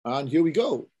And here we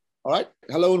go. All right.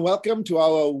 Hello and welcome to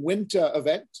our winter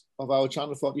event of our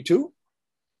Channel 42.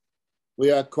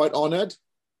 We are quite honored.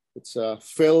 It's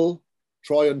Phil,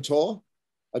 Troy, and Tor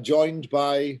are joined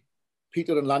by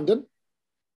Peter in London.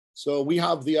 So we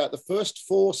have the first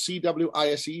 4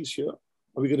 CWISEs here. And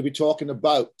we're going to be talking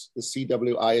about the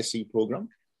CWISE program.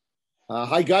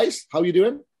 Hi, guys. How are you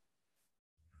doing?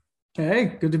 Hey,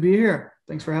 good to be here.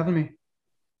 Thanks for having me.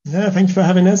 Yeah, thanks for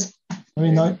having us.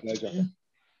 Very nice. Pleasure.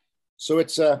 So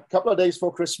it's a couple of days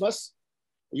for Christmas.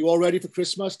 Are you all ready for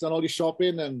Christmas? Done all your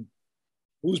shopping? And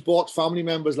who's bought family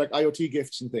members like IoT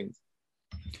gifts and things?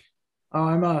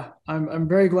 I'm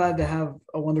very glad to have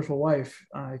a wonderful wife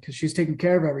because she's taking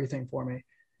care of everything for me.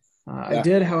 Yeah. I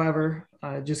did, however,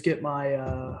 just get my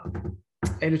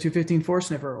 802.15 4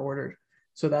 sniffer ordered.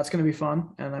 So that's going to be fun.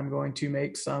 And I'm going to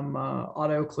make some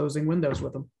auto closing windows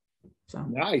with them. So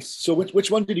nice. So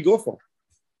which one did you go for?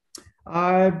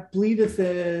 I believe it's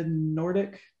the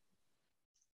Nordic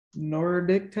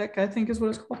Tech, I think is what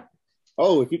it's called.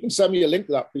 Oh, if you can send me a link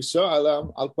to that, please, sir.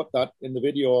 I'll put that in the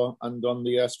video and on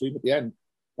the stream at the end.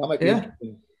 That might be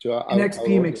interesting.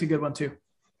 NXP makes a good one too.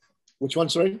 Which one,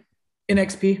 sorry?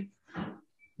 NXP.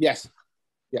 Yes.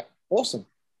 Yeah. Awesome.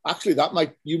 Actually,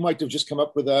 you might have just come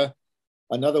up with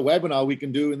another webinar we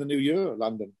can do in the new year,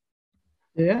 London.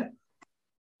 Yeah.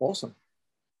 Awesome.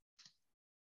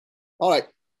 All right.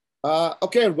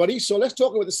 Okay, everybody. So let's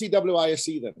talk about the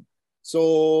CWISE then.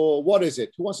 So what is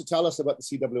it? Who wants to tell us about the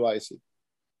CWISE?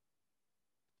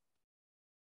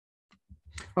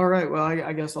 All right. Well,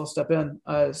 I guess I'll step in.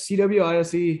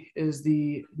 CWISE is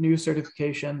the new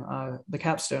certification, the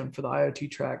capstone for the IoT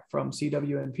track from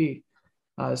CWNP.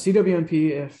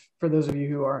 CWNP, for those of you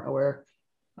who aren't aware,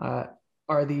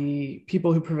 are the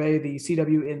people who purvey the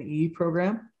CWNE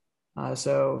program.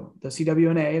 So the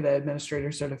CWNA, the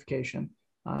administrator certification,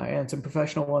 and some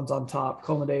professional ones on top,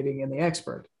 culminating in the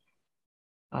expert.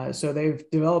 So they've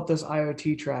developed this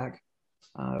IoT track,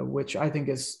 which I think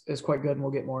is quite good, and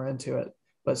we'll get more into it.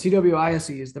 But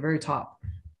CWISE is the very top.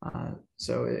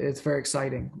 So it's very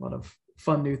exciting. A lot of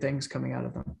fun new things coming out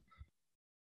of them.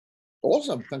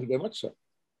 Awesome. Thank you very much, sir.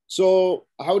 So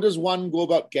how does one go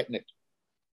about getting it?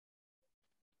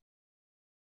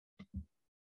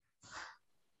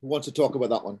 Who wants to talk about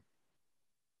that one?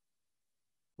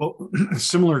 Well,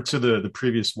 similar to the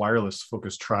previous wireless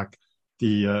focus track,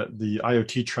 the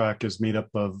IoT track is made up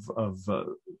of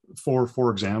four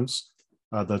exams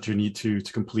that you need to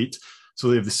complete. So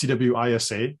they have the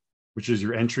CWISA, which is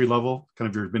your entry level, kind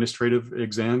of your administrative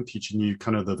exam, teaching you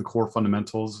kind of the core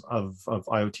fundamentals of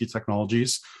IoT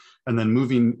technologies. And then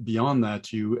moving beyond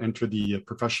that, you enter the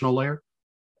professional layer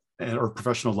or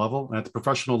professional level. And at the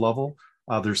professional level,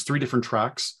 there's 3 different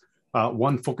tracks,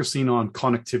 one focusing on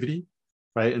connectivity,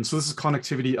 right? And so this is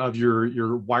connectivity of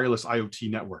your wireless IoT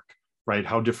network, right?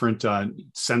 How different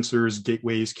sensors,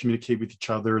 gateways communicate with each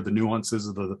other, the nuances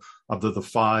of the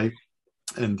PHY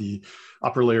and the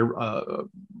upper layer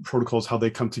protocols, how they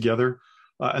come together.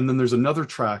 And then there's another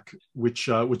track, which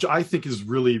I think is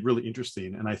really, really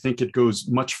interesting. And I think it goes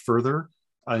much further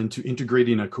into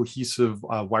integrating a cohesive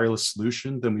wireless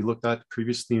solution than we looked at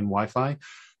previously in Wi-Fi.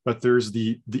 But there's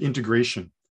the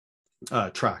integration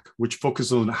track, which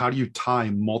focuses on how do you tie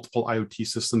multiple IoT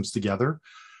systems together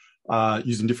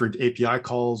using different API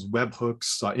calls,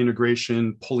 webhooks,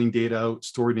 integration, pulling data out,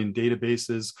 storing in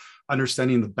databases,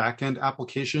 understanding the backend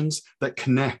applications that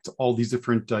connect all these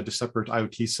different separate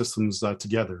IoT systems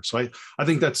together. So I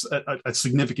think that's a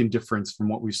significant difference from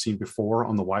what we've seen before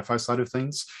on the Wi-Fi side of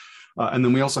things. And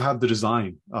then we also have the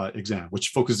design exam, which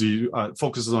focuses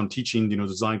on teaching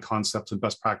design concepts and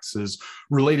best practices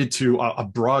related to a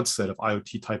broad set of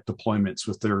IoT type deployments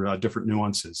with their different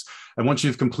nuances. And once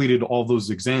you've completed all those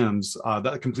exams,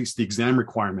 that completes the exam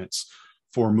requirements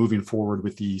for moving forward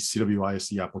with the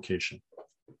CWISE application.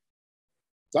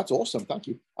 That's awesome. Thank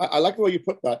you. I like the way you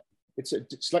put that. It's a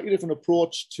slightly different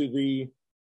approach to the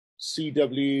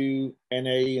CWNA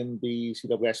and the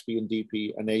CWSP and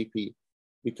DP and AP.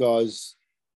 Because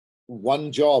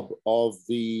one job of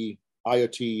the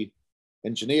IoT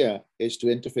engineer is to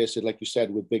interface it, like you said,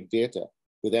 with big data,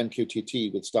 with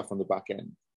MQTT, with stuff on the back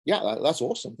end. Yeah, that's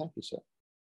awesome. Thank you, sir.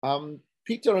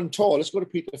 Peter and Tor, let's go to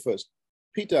Peter first.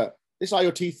 Peter, this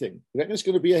IoT thing, do you reckon it's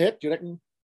going to be a hit? Do you reckon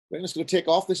it's going to take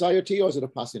off, this IoT, or is it a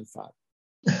passing fad?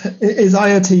 Is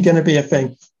IoT going to be a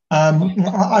thing?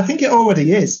 I think it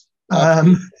already is.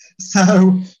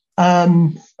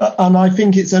 And I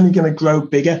think it's only going to grow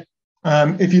bigger.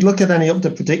 If you look at any of the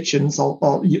predictions of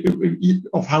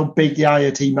how big the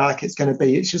IoT market's going to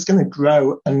be, it's just going to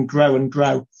grow and grow and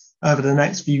grow over the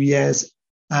next few years.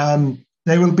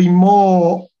 There will be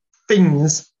more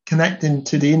things connecting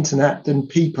to the internet than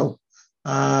people.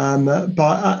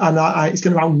 It's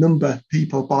going to outnumber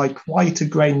people by quite a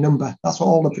great number. That's what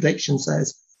all the prediction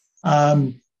says.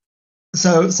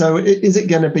 So is it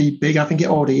going to be big? I think it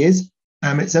already is.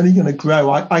 It's only going to grow.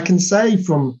 I can say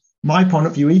from my point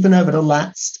of view, even over the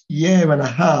last year and a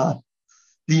half,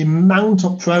 the amount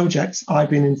of projects I've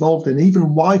been involved in,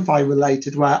 even Wi-Fi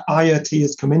related, where IoT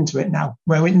has come into it now,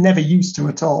 where it never used to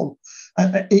at all.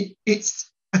 It's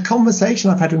a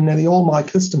conversation I've had with nearly all my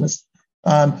customers.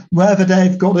 Whether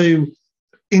they've got to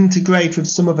integrate with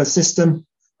some other system,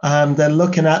 they're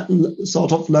looking at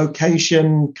sort of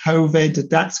location, COVID,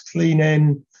 DAX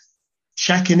cleaning,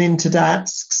 checking into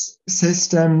DAX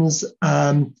systems.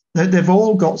 They've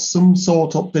all got some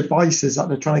sort of devices that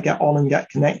they're trying to get on and get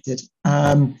connected.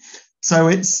 So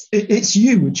it's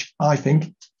huge, I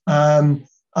think. And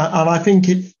I think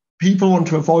if people want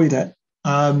to avoid it,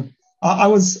 I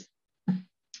was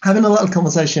having a little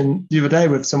conversation the other day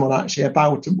with someone actually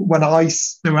about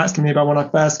they were asking me about when I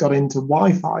first got into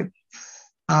Wi-Fi,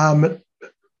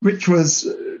 which was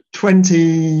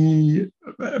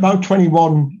about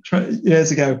 21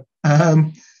 years ago.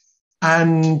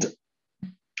 And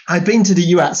I'd been to the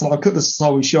US, and I'll cut this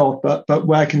story short, but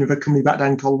working with a company back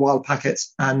then called Wild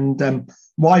Packets, and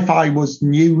Wi-Fi was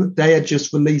new. They had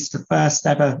just released the first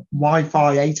ever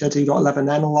Wi-Fi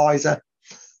 802.11 analyzer.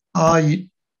 I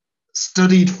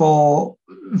studied for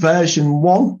version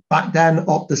 1 back then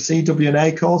of the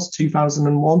CWNA course,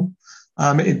 2001.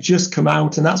 It had just come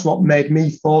out, and that's what made me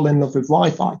fall in love with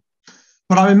Wi-Fi.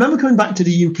 But I remember coming back to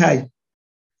the UK,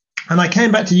 and I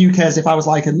came back to the UK as if I was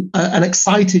like an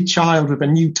excited child with a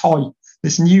new toy,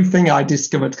 this new thing I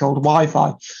discovered called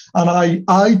Wi-Fi. And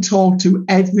I talked to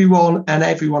everyone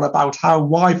about how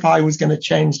Wi-Fi was going to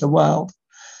change the world.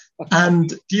 And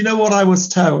do you know what I was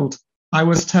told? I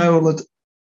was told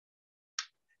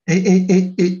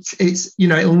it's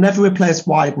it'll never replace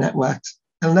wired networks.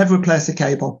 It'll never replace a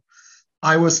cable.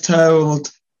 I was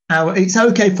told it's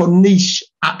okay for niche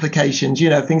applications,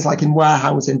 things like in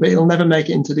warehousing, but it'll never make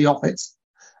it into the office.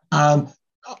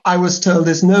 I was told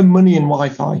there's no money in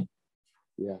Wi-Fi.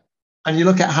 Yeah. And you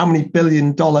look at how many $1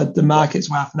 billion the market's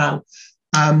worth now.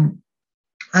 And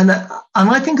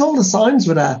I think all the signs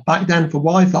were there back then for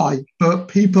Wi-Fi, but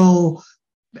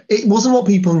it wasn't what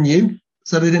people knew,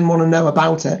 so they didn't want to know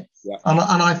about it. Yeah. And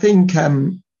I think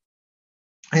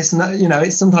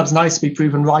it's sometimes nice to be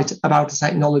proven right about a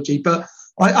technology, but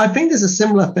I think there's a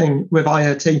similar thing with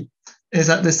IoT, is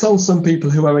that there's still some people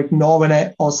who are ignoring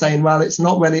it or saying, well, it's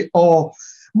not really, or,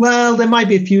 well, there might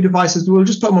be a few devices, but we'll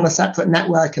just put them on a separate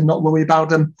network and not worry about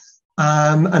them.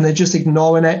 And they're just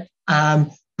ignoring it.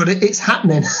 But it's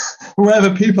happening,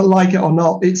 whether people like it or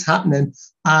not, it's happening.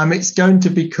 It's going to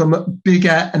become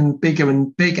bigger and bigger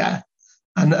and bigger.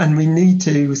 And we need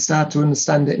to start to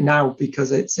understand it now,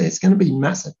 because it's going to be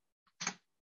massive.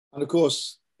 And of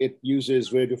course, it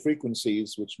uses radio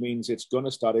frequencies, which means it's going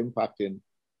to start impacting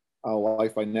our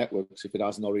Wi-Fi networks if it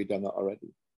hasn't already done that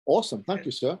already. Awesome. Thank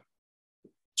you, sir.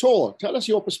 Tor, tell us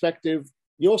your perspective.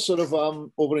 You're sort of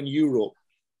over in Europe.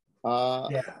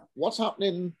 What's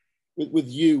happening with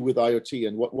you with IoT,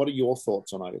 and what are your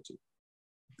thoughts on IoT?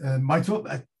 My thought,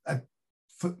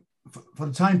 for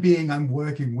the time being, I'm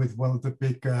working with one of the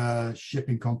big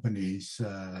shipping companies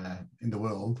in the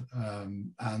world.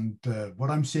 And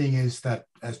what I'm seeing is that,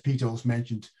 as Peter also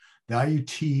mentioned, the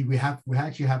IoT, we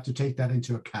actually have to take that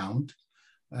into account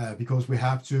because we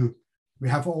have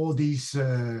all these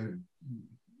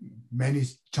many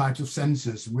types of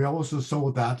sensors. We also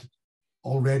saw that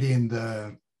already in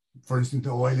for instance,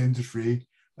 the oil industry,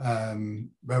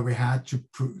 where we had to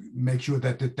make sure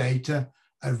that the data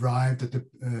arrived at the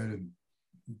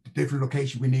different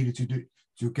location we needed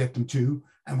to get them to.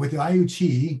 And with the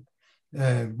IoT,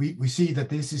 we see that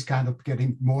this is kind of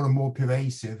getting more and more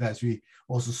pervasive, as we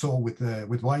also saw with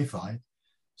Wi-Fi.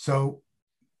 So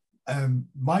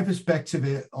my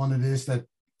perspective on it is that,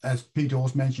 as Peter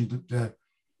also mentioned,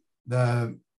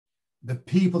 the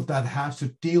people that have to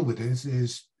deal with this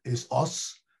is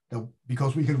us,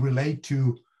 because we can relate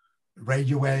to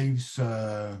radio waves,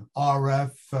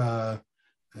 RF,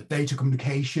 data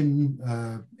communication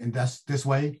in this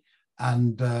way.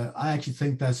 And I actually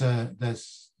think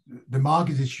the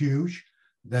market is huge.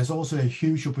 There's also a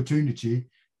huge opportunity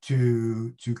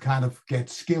to kind of get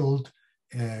skilled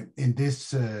in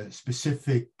this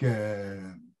specific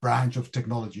branch of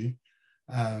technology.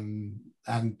 And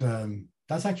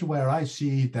that's actually where I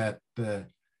see that the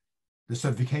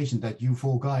certification that you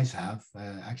four guys have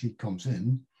actually comes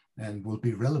in and will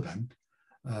be relevant.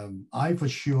 I'm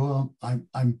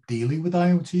dealing with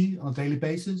IoT on a daily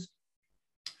basis.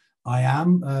 I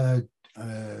am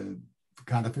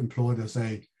kind of employed as a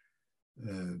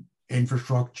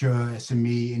infrastructure,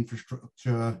 SME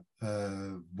infrastructure,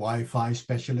 Wi-Fi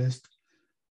specialist.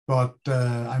 But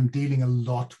I'm dealing a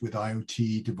lot with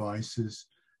IoT devices,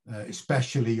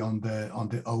 especially on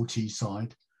the OT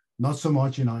side. Not so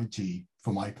much in IT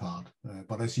for my part,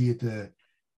 but I see it.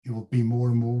 It will be more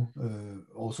and more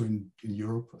also in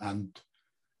Europe. And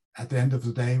at the end of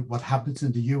the day, what happens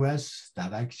in the US,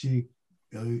 that actually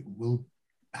will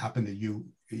happen in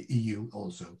EU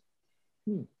also.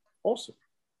 Awesome.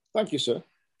 Thank you, sir.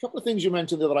 A couple of things you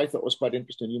mentioned there that I thought was quite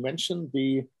interesting. You mentioned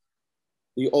the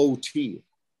OT.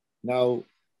 Now,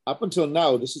 up until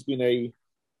now, this has been a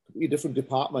completely different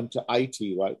department to IT,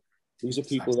 right? These are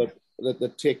people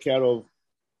that take care of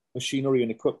machinery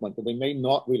and equipment, and they may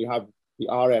not really have the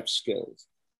RF skills.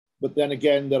 But then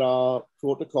again, there are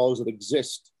protocols that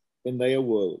exist in their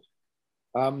world.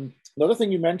 Another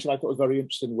thing you mentioned I thought was very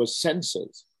interesting was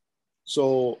sensors.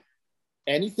 So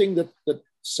anything that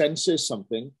senses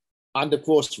something and of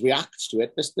course reacts to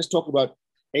it. Let's talk about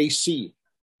AC.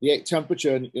 The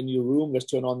temperature in your room, let's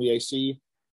turn on the AC.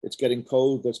 It's getting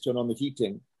cold, let's turn on the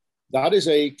heating. That is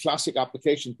a classic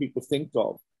application people think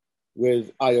of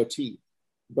with IoT,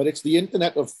 but it's the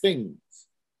Internet of Things.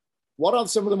 What are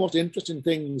some of the most interesting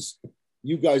things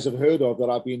you guys have heard of that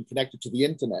are being connected to the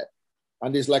internet?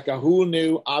 And there's like a whole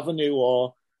new avenue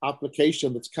or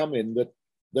application that's come in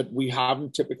that we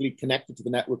haven't typically connected to the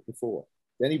network before.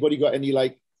 Anybody got any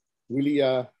like really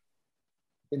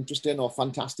interesting or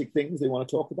fantastic things they want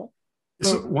to talk about?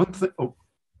 So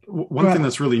one thing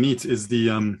that's really neat is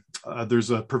there's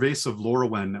a pervasive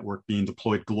LoRaWAN network being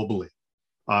deployed globally,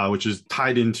 which is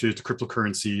tied into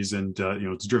cryptocurrencies, and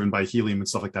it's driven by helium and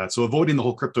stuff like that. So avoiding the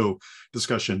whole crypto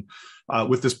discussion,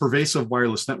 with this pervasive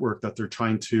wireless network that they're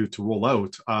trying to roll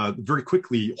out, very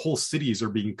quickly whole cities are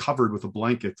being covered with a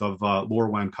blanket of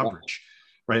LoRaWAN coverage,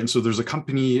 right? And so there's a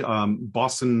company,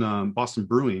 Boston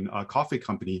Brewing, a coffee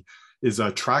company, is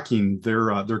tracking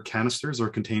their canisters or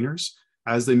containers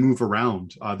as they move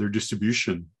around their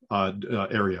distribution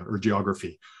area or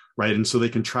geography, right? And so they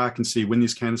can track and see when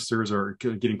these canisters are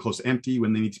getting close to empty,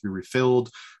 when they need to be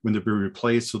refilled, when they're being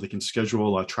replaced, so they can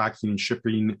schedule tracking and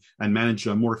shipping and manage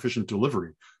a more efficient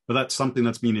delivery. But that's something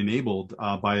that's being enabled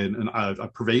by a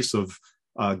pervasive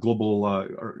global,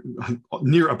 or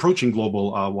near approaching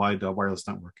global wide wireless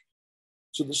network.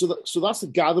 So that's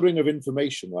the gathering of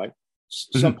information, right?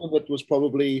 Something that was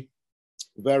probably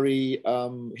very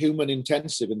human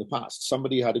intensive in the past.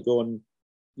 Somebody had to go and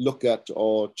look at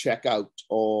or check out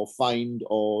or find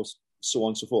or so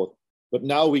on and so forth. But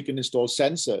now we can install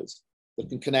sensors that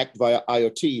can connect via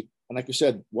IoT. And like you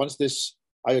said, once this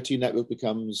IoT network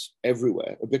becomes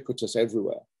everywhere, ubiquitous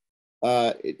everywhere,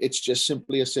 it's just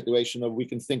simply a situation of we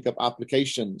can think of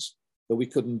applications that we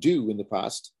couldn't do in the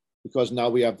past because now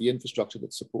we have the infrastructure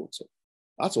that supports it.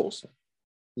 That's awesome.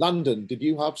 London, did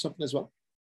you have something as well?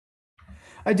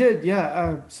 I did,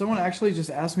 yeah. Someone actually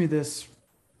just asked me this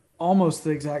almost the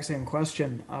exact same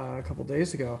question a couple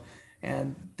days ago.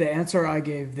 And the answer I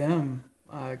gave them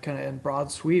kind of in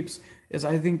broad sweeps is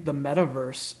I think the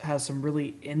metaverse has some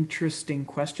really interesting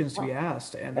questions to be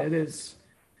asked. And it is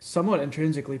somewhat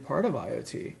intrinsically part of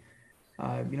IoT.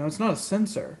 It's not a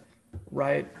sensor,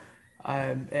 right?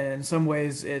 And in some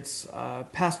ways it's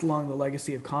passed along the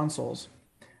legacy of consoles.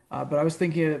 But I was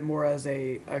thinking of it more as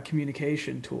a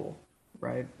communication tool,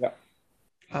 right?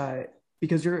 Yeah.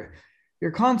 Because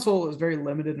your console is very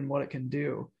limited in what it can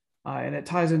do. And it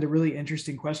ties into really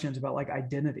interesting questions about like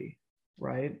identity,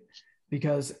 right?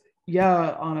 Because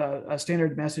on a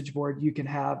standard message board, you can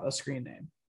have a screen name,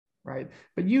 right?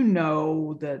 But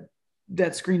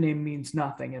that screen name means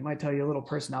nothing. It might tell you a little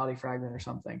personality fragment or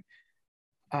something.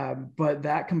 But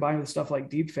that combined with stuff like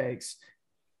deepfakes,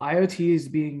 IoT is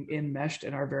being enmeshed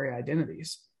in our very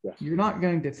identities. Yeah. You're not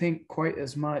going to think quite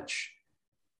as much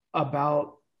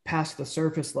about past the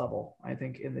surface level, I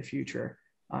think, in the future.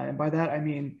 And by that, I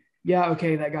mean,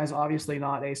 that guy's obviously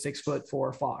not a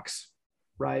 6'4" fox,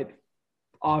 right?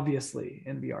 Obviously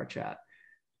in VR chat.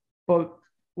 But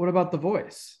what about the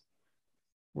voice?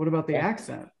 What about the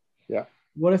accent? Yeah.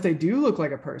 What if they do look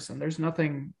like a person? There's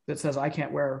nothing that says I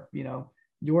can't wear,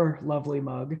 your lovely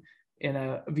mug in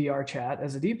a VR chat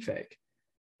as a deepfake.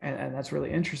 And that's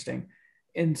really interesting.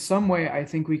 In some way, I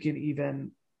think we can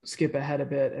even skip ahead a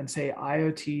bit and say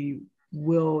IoT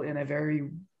will, in a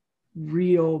very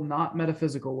real, not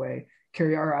metaphysical way,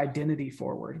 carry our identity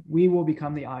forward. We will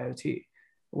become the IoT,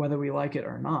 whether we like it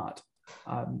or not.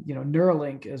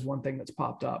 Neuralink is one thing that's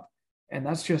popped up, and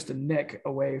that's just a nick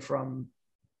away from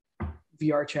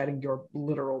VR chatting your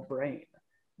literal brain.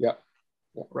 Yeah.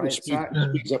 Right. Which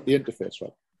speeds up the interface,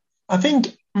 right? I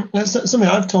think That's something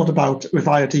I've talked about with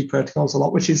IoT protocols a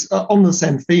lot, which is on the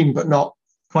same theme, but not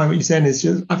quite what you're saying. Is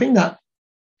just, I think that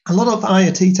a lot of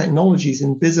IoT technology is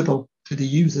invisible to the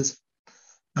users.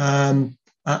 And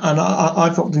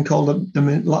I've often called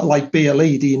them like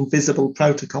BLE, the invisible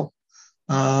protocol,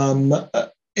 in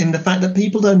the fact that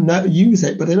people don't use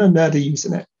it, but they don't know they're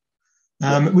using it,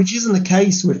 which isn't the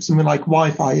case with something like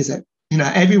Wi-Fi, is it? You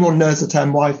know, everyone knows the term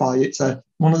Wi-Fi. It's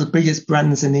one of the biggest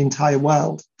brands in the entire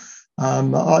world.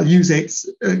 I'll use its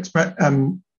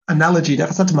analogy that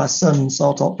I said to my son,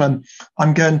 sort of,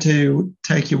 I'm going to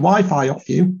take your Wi-Fi off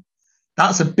you.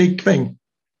 That's a big thing.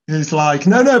 It's like,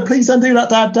 no, please don't do that,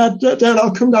 Dad. Don't.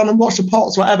 I'll come down and wash the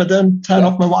pots, whatever. Don't turn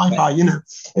off my Wi-Fi. You know,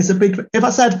 it's a big. If I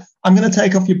said I'm going to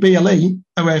take off your BLE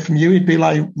away from you, he'd be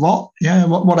like, what? Yeah,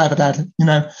 whatever, Dad. You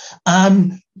know,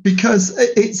 because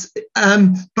it's.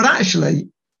 But actually,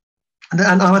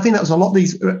 and I think that was a lot of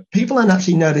these people don't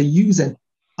actually know they're using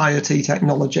IoT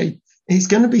technology. It's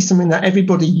going to be something that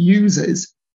everybody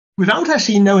uses without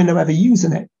actually knowing they're ever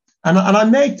using it. And I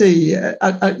make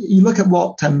you look at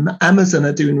what Amazon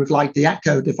are doing with like the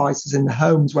Echo devices in the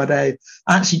homes, where they're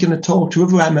actually going to talk to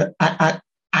other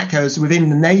Echoes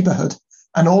within the neighborhood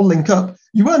and all link up.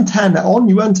 You won't turn it on,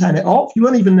 you won't turn it off, you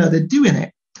won't even know they're doing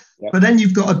it. Yep. But then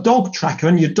you've got a dog tracker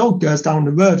and your dog goes down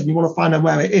the road and you want to find out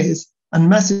where it is. And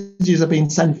messages are being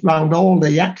sent around all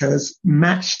the Echoes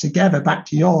matched together back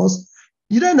to yours.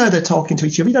 You don't know they're talking to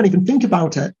each other. You don't even think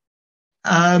about it.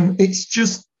 It's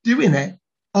just doing it.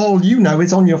 All you know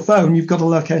is on your phone, you've got a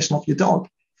location of your dog.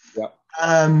 Yeah.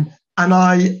 And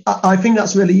I think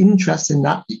that's really interesting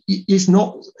that it's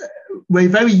not, we're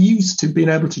very used to being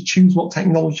able to choose what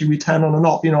technology we turn on and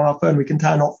off. You know, on our phone, we can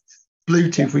turn off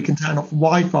Bluetooth, we can turn off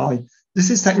Wi-Fi. This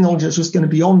is technology that's just going to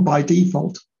be on by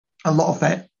default, a lot of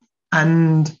it.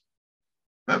 And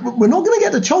we're not going to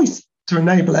get the choice to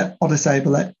enable it or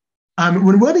disable it.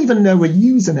 We won't even know we're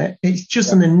using it. It's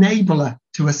just an enabler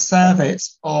to a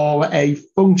service or a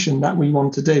function that we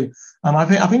want to do. And I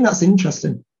think that's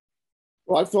interesting.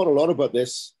 Well, I've thought a lot about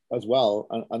this as well.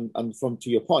 And from to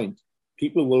your point,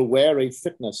 people will wear a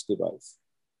fitness device.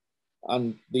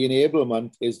 And the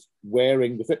enablement is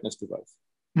wearing the fitness device.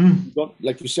 You don't,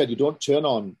 like you said, you don't turn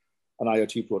on an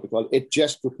IoT protocol. It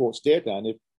just reports data. And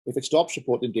if it stops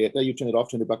reporting data, you turn it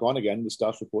off, turn it back on again, it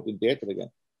starts reporting data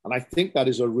again. And I think that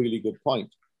is a really good point.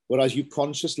 Whereas you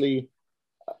consciously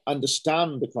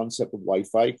understand the concept of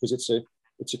Wi-Fi because it's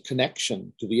a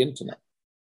connection to the internet.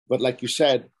 But like you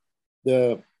said,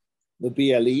 the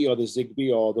BLE or the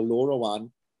Zigbee or the LoRaWAN,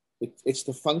 it's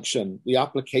the function, the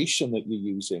application that you're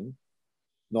using,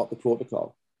 not the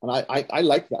protocol. And I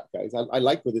like that, guys. I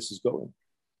like where this is going.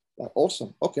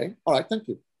 Awesome. Okay. All right. Thank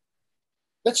you.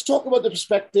 Let's talk about the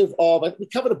perspective of, we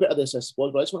covered a bit of this, I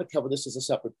suppose, but I just want to cover this as a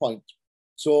separate point.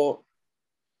 So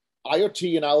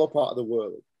IoT in our part of the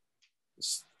world,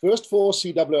 first 4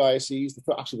 CWISEs,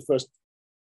 actually the first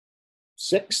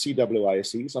 6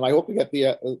 CWISEs, and I hope we get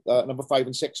the number 5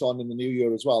 and 6 on in the new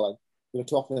year as well. I'm going to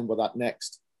talk to them about that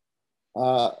next.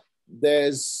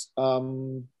 There's a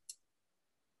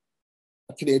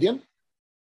Canadian,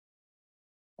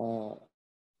 an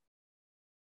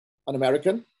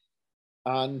American,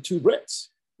 and 2 Brits.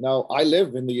 Now, I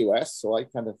live in the US, so I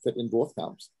kind of fit in both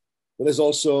camps. But there's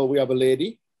also, we have a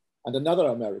lady and another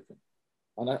American.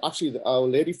 And actually, our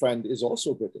lady friend is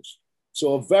also British.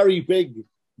 So a very big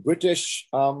British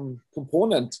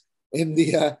component in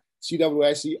the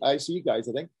CWISE guys,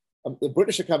 I think. The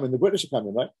British are coming,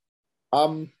 right?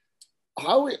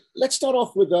 Let's start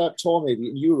off with Tor, maybe,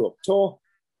 in Europe. Tor,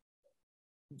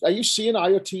 are you seeing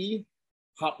IoT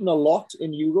happen a lot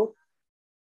in Europe?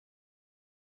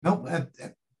 No,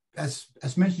 as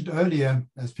mentioned earlier,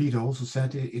 as Peter also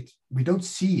said, we don't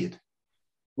see it.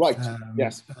 Right.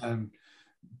 Yes.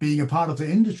 Being a part of the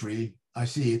industry, I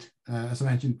see it. As I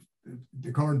mentioned,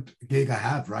 the current gig I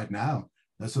have right now,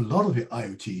 there's a lot of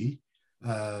IoT,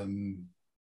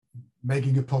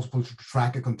 making it possible to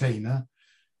track a container,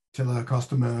 tell a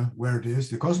customer where it is.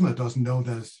 The customer doesn't know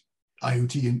there's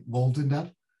IoT involved in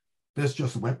that. There's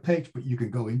just a web page, but you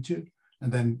can go into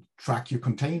and then track your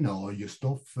container or your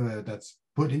stuff that's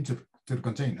put into the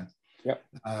container. Yep.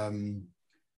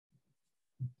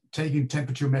 Taking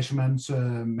temperature measurements,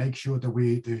 make sure that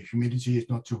the humidity is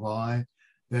not too high.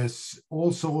 There's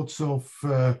all sorts of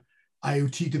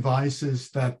IoT devices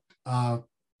that are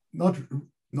not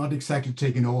exactly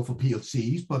taken over for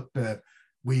PLCs, but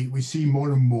we see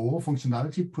more and more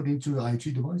functionality put into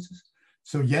IoT devices.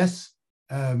 So yes,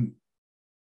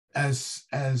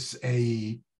 as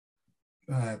a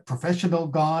professional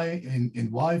guy in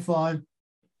Wi-Fi,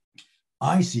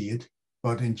 I see it,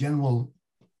 but in general,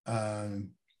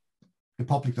 the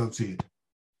public don't see it.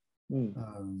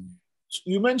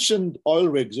 You mentioned oil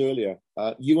rigs earlier.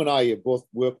 You and I have both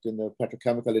worked in the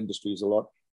petrochemical industries a lot.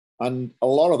 And a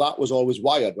lot of that was always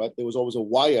wired, right? There was always a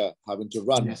wire having to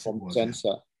run from sensor.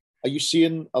 Yeah. Are you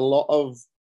seeing a lot of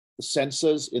the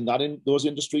sensors in those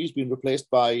industries being replaced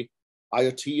by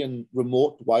IoT and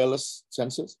remote wireless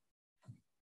sensors?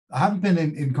 I haven't been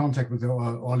in contact with the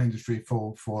oil industry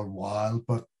for a while,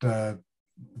 but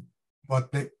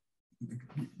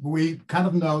we kind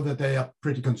of know that they are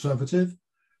pretty conservative,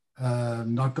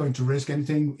 not going to risk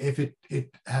anything. If it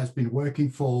has been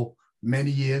working for many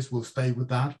years, we'll stay with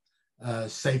that.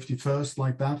 Safety first,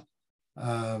 like that.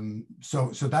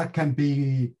 So that can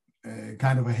be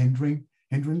kind of a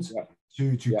hindrance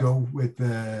to go with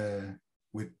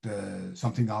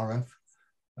something RF.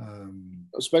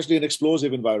 Especially in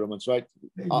explosive environments, right?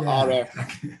 Yeah.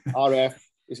 RF.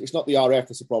 It's not the RF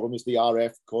that's the problem. It's the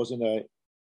RF causing a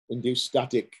induced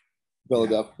static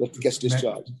buildup that gets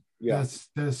discharged. Yeah,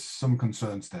 there's some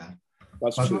concerns there.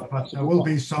 That's true. But there will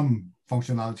be some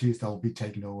functionalities that will be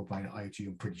taken over by the IoT.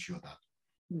 I'm pretty sure that.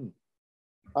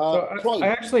 I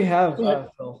actually have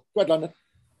Phil. Go ahead, London.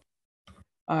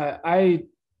 I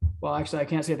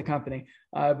can't say the company,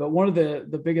 but one of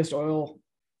the biggest oil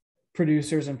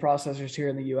producers and processors here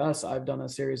in the U.S. I've done a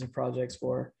series of projects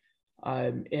for,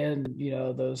 in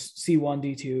those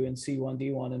C1D2 and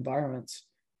C1D1 environments,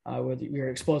 where your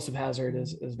explosive hazard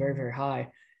is very, very high,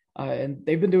 and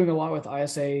they've been doing a lot with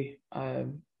ISA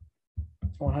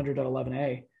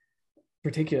 100.11a,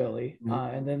 particularly,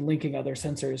 and then linking other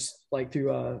sensors like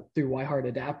through Wi-Hard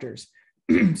adapters.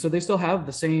 So they still have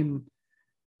the same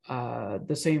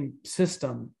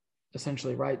system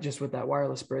essentially, right? Just with that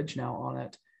wireless bridge now on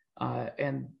it.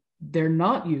 And they're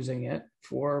not using it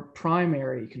for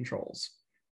primary controls,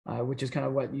 which is kind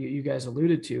of what you guys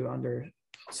alluded to under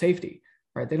safety,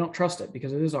 right? They don't trust it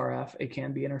because it is RF. It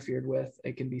can be interfered with.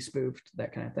 It can be spoofed,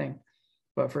 that kind of thing.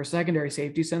 But for secondary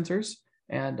safety sensors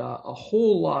and a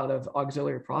whole lot of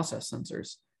auxiliary process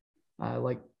sensors,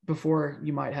 like before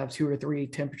you might have 2 or 3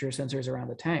 temperature sensors around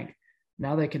the tank.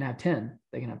 Now they can have 10,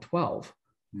 they can have 12.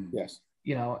 Yes.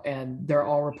 And they're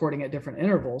all reporting at different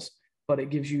intervals, but it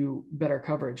gives you better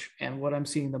coverage. And what I'm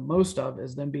seeing the most of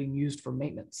is them being used for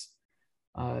maintenance.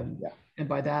 And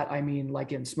by that, I mean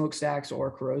like in smokestacks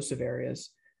or corrosive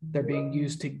areas, they're being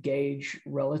used to gauge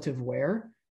relative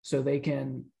wear so they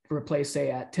can replace, say,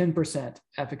 at 10%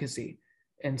 efficacy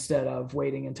instead of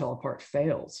waiting until a part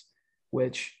fails,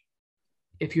 which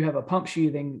if you have a pump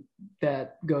sheathing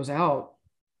that goes out,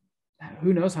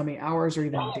 who knows how many hours or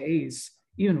even days,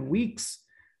 even weeks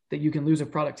that you can lose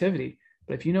of productivity.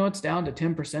 But if you know it's down to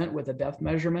 10% with a depth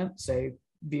measurement, say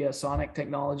via sonic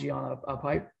technology on a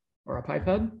pipe or a pipe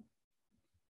head,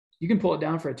 you can pull it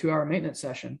down for a 2-hour maintenance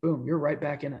session. Boom, you're right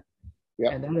back in it.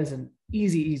 Yep. And that is an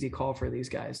easy call for these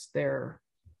guys. They're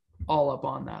all up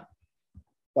on that.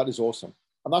 That is awesome.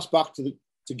 And that's back to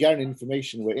getting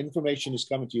information, where information is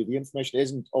coming to you. The information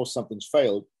isn't, oh, something's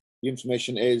failed. The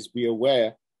information is, be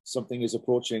aware something is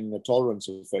approaching a tolerance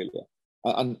of failure.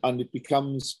 And it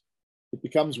becomes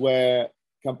where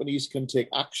companies can take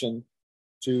action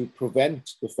to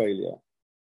prevent the failure,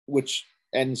 which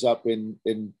ends up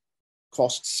in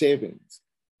cost savings.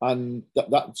 And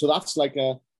so that's like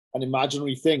an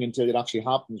imaginary thing until it actually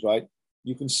happens, right?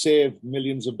 You can save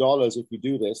millions of dollars if you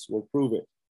do this. We'll prove it.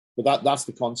 But that's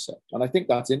the concept. And I think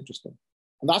that's interesting.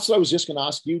 And that's what I was just going to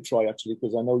ask you, Troy, actually,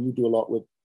 because I know you do a lot with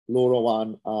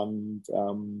LoRaWAN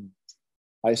and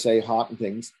ISA Heart and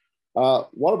things.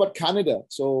 What about Canada?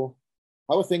 So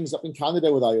how are things up in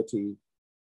Canada with IoT?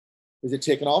 Is it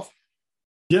taken off?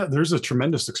 Yeah, there's a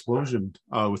tremendous explosion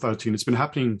with IoT, and it's been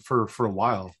happening for a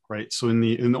while, right? So in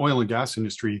the oil and gas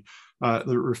industry,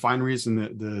 the refineries and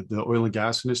the oil and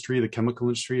gas industry, the chemical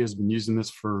industry has been using this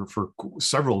for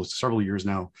several years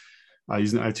now,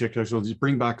 using IoT technology to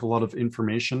bring back a lot of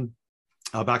information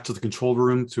back to the control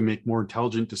room to make more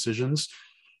intelligent decisions.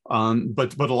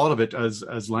 But a lot of it,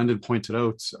 as Landon pointed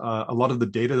out, a lot of the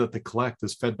data that they collect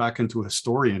is fed back into a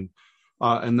historian,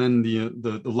 and then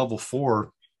the level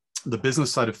 4, the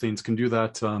business side of things, can do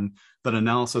that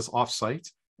analysis offsite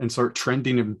and start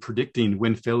trending and predicting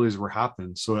when failures will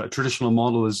happen. So a traditional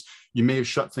model is you may have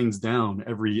shut things down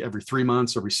every 3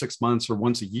 months, every 6 months, or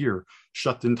once a year,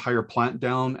 shut the entire plant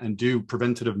down and do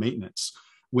preventative maintenance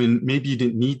when maybe you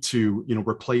didn't need to,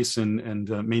 replace and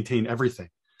maintain everything,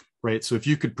 right? So if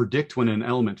you could predict when an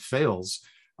element fails,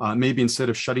 maybe instead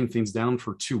of shutting things down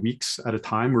for 2 weeks at a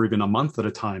time or even a month at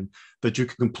a time, that you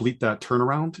could complete that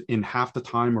turnaround in half the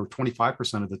time or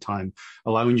 25% of the time,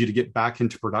 allowing you to get back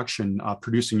into production,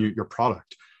 producing your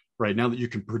product, right? Now that you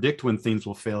can predict when things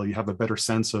will fail, you have a better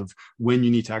sense of when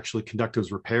you need to actually conduct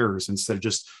those repairs instead of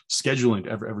just scheduling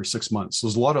every 6 months. So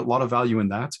there's a lot of value in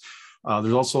that.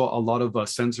 There's also a lot of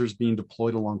sensors being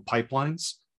deployed along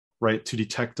pipelines, right, to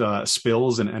detect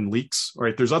spills and leaks,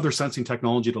 right? There's other sensing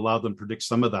technology to allow them to predict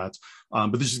some of that,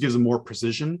 but this just gives them more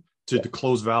precision to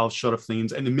close valves, shut off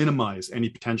things, and to minimize any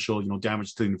potential,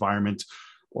 damage to the environment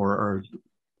or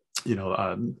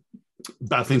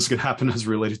bad things can happen as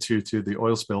related to the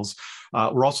oil spills.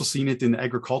 We're also seeing it in the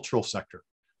agricultural sector,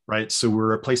 right? So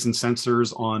we're placing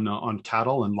sensors on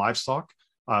cattle and livestock,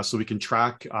 so we can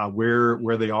track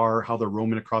where they are, how they're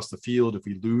roaming across the field. If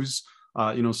we lose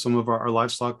some of our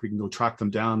livestock, we can go track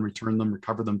them down, return them,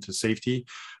 recover them to safety.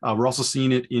 We're also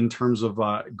seeing it in terms of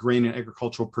grain and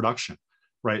agricultural production,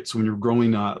 right? So when you're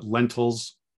growing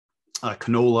lentils,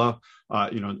 canola,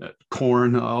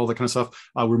 corn, all that kind of stuff,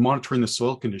 we're monitoring the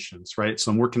soil conditions, right?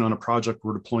 So I'm working on a project,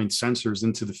 we're deploying sensors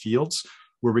into the fields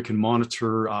where we can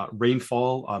monitor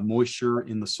rainfall, moisture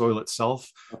in the soil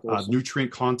itself, awesome.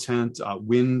 Nutrient content,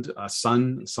 wind,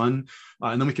 sun, and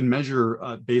then we can measure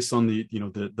based on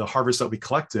the harvest that we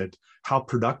collected, how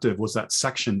productive was that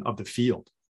section of the field,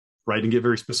 right? And get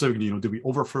very specific. Did we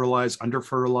over fertilize, under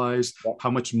fertilize? Yeah.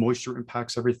 How much moisture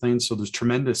impacts everything? So there's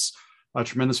tremendous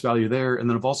value there. And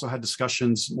then I've also had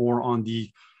discussions more on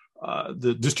the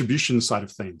distribution side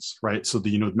of things, right? So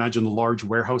imagine the large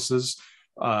warehouses.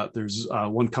 There's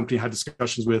one company I had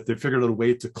discussions with. They figured out a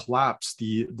way to collapse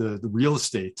the real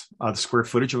estate, the square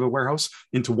footage of a warehouse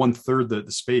into 1/3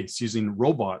 the space using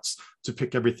robots to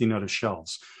pick everything out of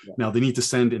shelves. Yeah. Now they need to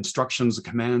send instructions,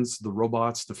 commands to the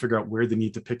robots to figure out where they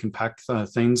need to pick and pack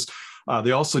things.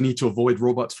 They also need to avoid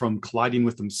robots from colliding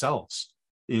with themselves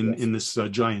in this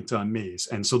giant maze.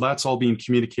 And so that's all being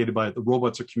communicated by the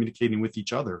robots are communicating with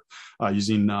each other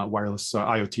using wireless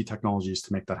IoT technologies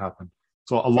to make that happen.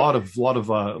 So a lot of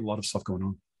stuff going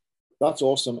on. That's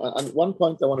awesome. And one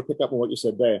point I want to pick up on what you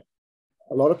said there.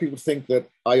 A lot of people think that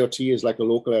IoT is like a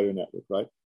local area network, right?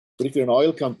 But if you're an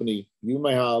oil company, you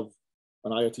may have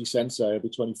an IoT sensor every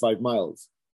 25 miles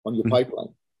on your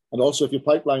pipeline. And also if your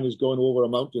pipeline is going over a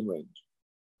mountain range,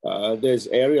 there's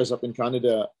areas up in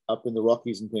Canada, up in the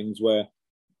Rockies and things where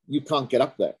you can't get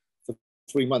up there for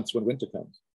 3 months when winter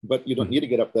comes. But you don't need to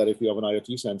get up there if you have an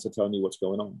IoT sensor telling you what's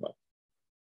going on, right?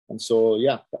 And so,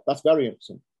 yeah, that's very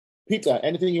interesting. Peter,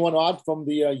 anything you want to add from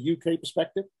the UK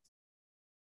perspective?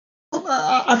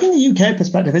 I think the UK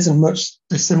perspective isn't much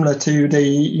dissimilar to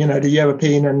the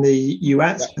European and the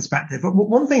US perspective. But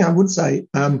one thing I would say,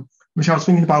 which I was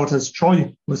thinking about as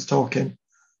Troy was talking,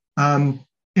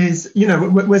 is,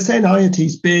 we're saying IoT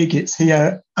is big, it's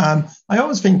here. I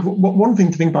always think one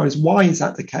thing to think about is why is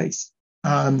that the case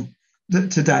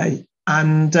today?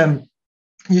 And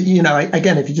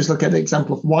again, if you just look at the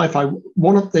example of Wi-Fi,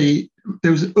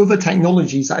 there was other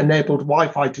technologies that enabled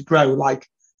Wi-Fi to grow, like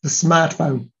the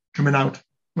smartphone coming out,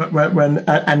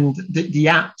 and the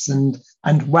apps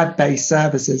and web-based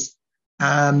services,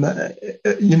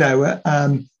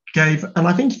 gave. And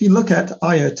I think if you look at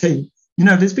IoT,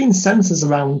 there's been sensors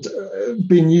around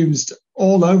being used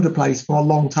all over the place for a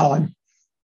long time.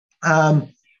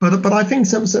 But I think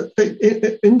some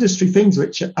industry things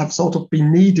which have sort of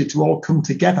been needed to all come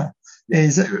together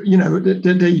is,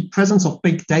 the presence of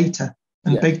big data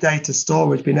and big data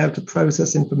storage, being able to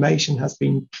process information has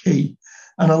been key.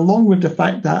 And along with the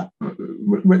fact that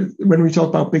when we talk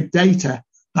about big data,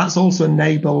 that's also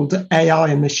enabled AI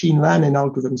and machine learning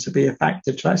algorithms to be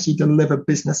effective to actually deliver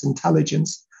business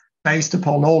intelligence based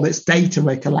upon all this data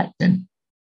we're collecting.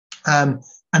 And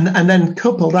then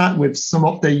couple that with some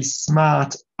of the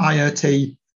smart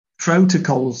IoT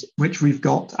protocols which we've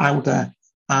got out there,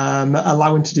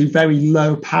 allowing to do very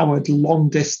low-powered,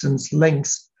 long-distance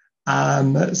links.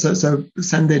 So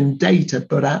sending data,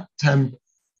 but at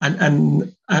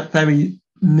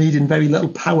needing very little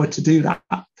power to do that.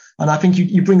 And I think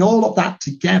you bring all of that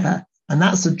together, and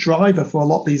that's a driver for a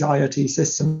lot of these IoT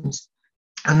systems.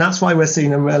 And that's why we're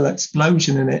seeing a real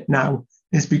explosion in it now,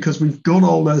 is because we've got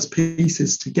all those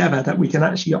pieces together that we can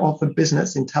actually offer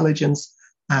business intelligence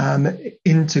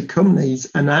into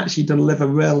companies and actually deliver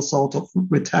real sort of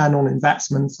return on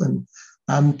investments and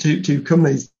to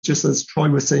companies, just as Troy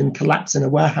was saying, collapsing a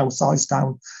warehouse size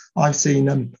down. I've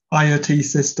seen IoT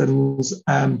systems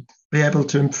be able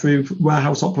to improve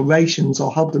warehouse operations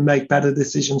or help them make better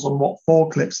decisions on what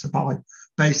forklifts to buy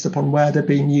based upon where they're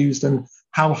being used and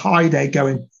how high they're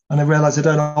going. And I realize they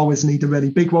don't always need the really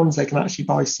big ones. They can actually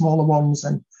buy smaller ones.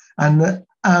 So I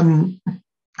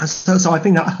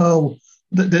think that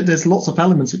there's lots of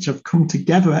elements which have come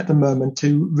together at the moment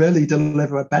to really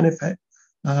deliver a benefit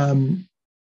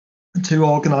to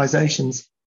organizations.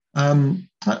 And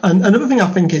another thing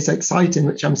I think is exciting,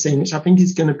 which I'm seeing, which I think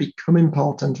is going to become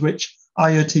important, which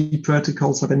IoT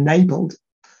protocols have enabled,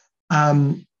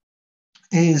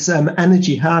 is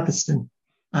energy harvesting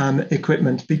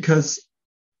equipment, because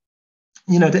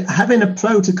having a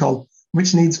protocol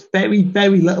which needs very,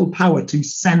 very little power to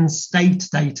send state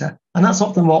data, and that's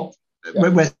often what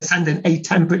we're sending: a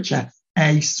temperature,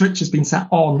 a switch has been set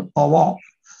on or off.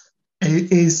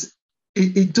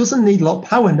 It doesn't need a lot of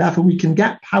power, and therefore we can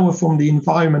get power from the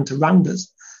environment around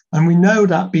us. And we know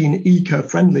that being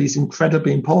eco-friendly is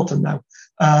incredibly important now,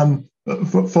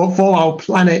 for our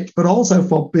planet, but also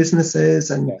for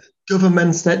businesses and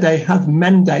governments, that they have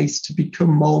mandates to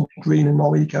become more green and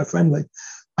more eco-friendly.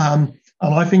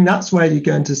 And I think that's where you're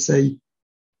going to see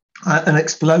an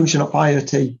explosion of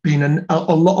IoT being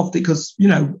a lot of, because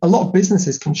a lot of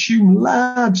businesses consume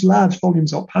large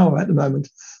volumes of power at the moment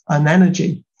and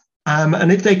energy.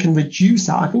 And if they can reduce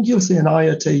that, I think you'll see an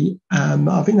IoT.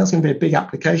 I think that's going to be a big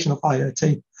application of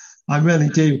IoT. I really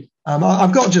do.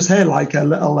 I've got just here like a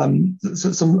little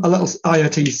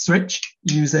IoT switch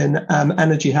using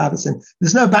energy harvesting.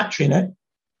 There's no battery in it.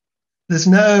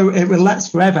 It relaxes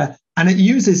forever, and it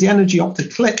uses the energy of the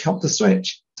click of the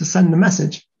switch to send the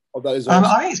message. Oh, that is awesome.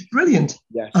 I think it's brilliant.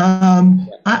 Yes.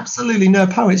 Absolutely no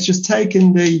power. It's just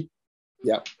taking the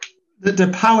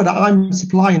power that I'm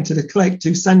supplying to the click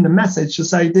to send a message to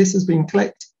say this has been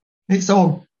clicked. It's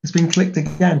on. It's been clicked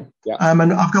again. Yeah.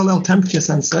 And I've got a little temperature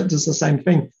sensor that does the same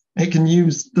thing. It can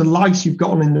use the light you've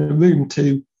got on in the room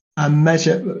to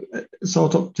measure,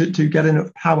 sort of, to get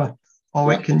enough power.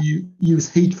 Or it can use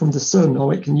heat from the sun,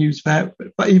 or it can use but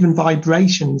even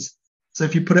vibrations. So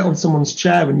if you put it on someone's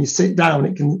chair when you sit down,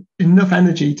 it can enough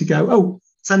energy to go,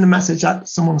 send a message that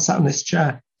someone sat on this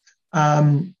chair.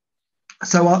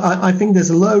 So I think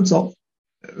there's loads of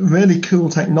really cool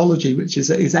technology which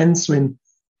is answering,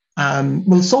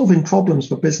 solving problems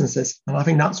for businesses. And I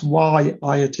think that's why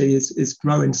IoT is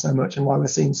growing so much and why we're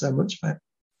seeing so much of it.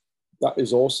 That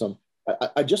is awesome.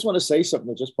 I just want to say something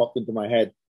that just popped into my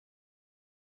head.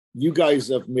 You guys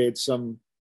have made some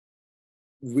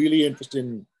really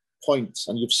interesting points,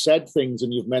 and you've said things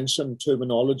and you've mentioned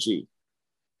terminology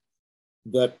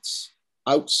that's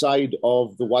outside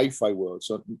of the Wi-Fi world.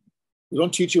 So they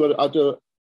don't teach you how to,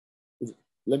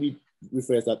 let me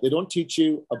rephrase that. They don't teach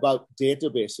you about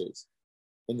databases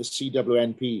in the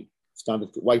CWNP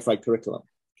standard Wi-Fi curriculum,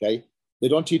 okay? They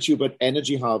don't teach you about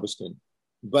energy harvesting,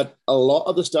 but a lot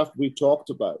of the stuff we talked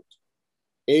about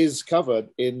is covered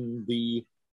in the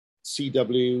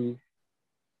CWISE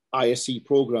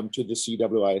program to the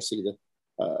CWISE,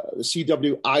 the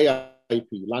CWIIP,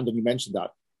 Landon, you mentioned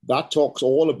that. That talks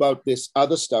all about this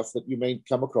other stuff that you may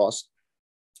come across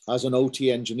as an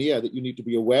OT engineer that you need to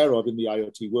be aware of in the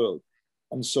IoT world.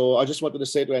 And so I just wanted to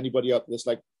say to anybody out there, it's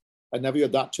like, I never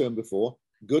heard that term before.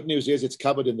 Good news is it's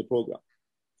covered in the program,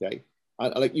 okay?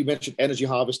 And like you mentioned, energy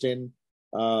harvesting.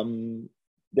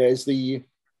 There's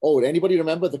anybody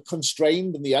remember the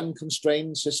constrained and the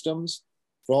unconstrained systems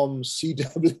from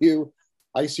CW,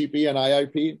 ICP, and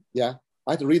IIP? Yeah,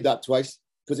 I had to read that twice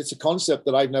because it's a concept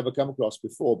that I've never come across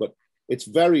before, but it's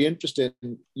very interesting.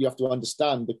 You have to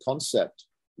understand the concept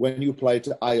when you apply it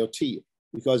to IoT,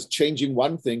 because changing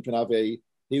one thing can have a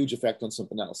huge effect on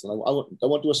something else. And I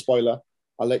won't do a spoiler.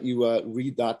 I'll let you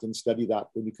read that and study that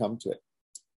when you come to it.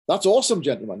 That's awesome,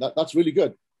 gentlemen. That's really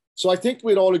good. So I think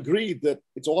we'd all agreed that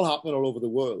it's all happening all over the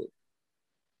world.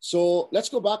 So let's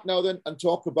go back now then and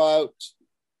talk about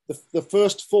the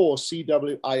first 4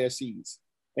 CWISEs.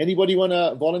 Anybody want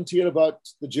to volunteer about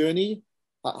the journey?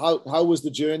 How was the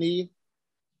journey?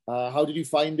 How did you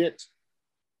find it?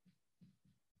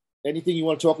 Anything you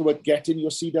want to talk about getting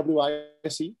your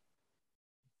CWISE?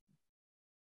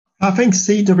 I think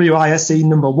CWISE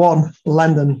number 1,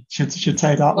 Landon should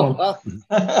take that one.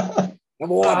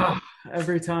 Number 1.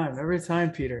 Every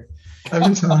time, Peter.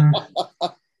 Every time.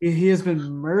 He has been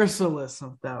merciless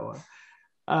with that one.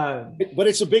 But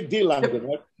it's a big deal, Landon,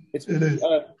 right? It is.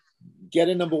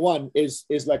 Getting number 1 is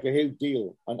like a huge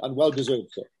deal and well deserved.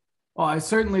 So. Well, I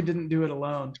certainly didn't do it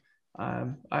alone.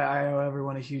 I owe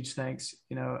everyone a huge thanks.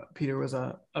 Peter was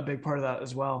a big part of that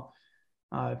as well.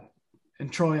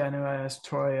 And Troy, I know I asked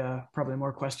Troy probably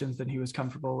more questions than he was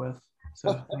comfortable with.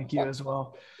 So thank you as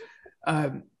well.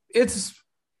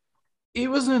 It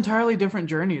was an entirely different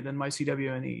journey than my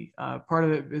CWNE. Part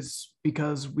of it is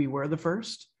because we were the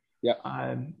first. Yeah.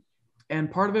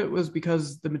 And part of it was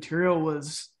because the material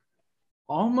was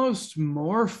almost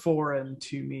more foreign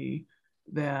to me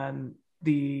than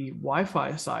the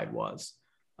Wi-Fi side was.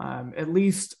 At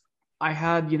least I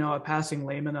had, a passing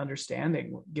layman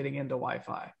understanding getting into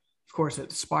Wi-Fi. Of course,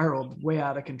 it spiraled way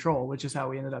out of control, which is how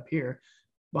we ended up here.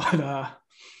 But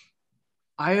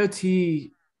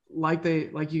IoT, like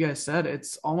you guys said,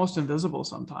 it's almost invisible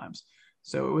sometimes.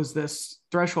 So it was this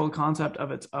threshold concept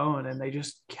of its own, and they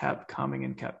just kept coming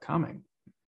and kept coming.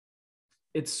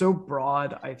 It's so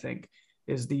broad, I think,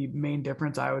 is the main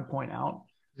difference I would point out.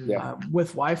 Yeah. With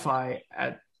Wi-Fi,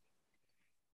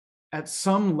 at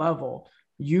some level,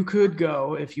 you could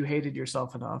go, if you hated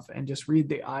yourself enough, and just read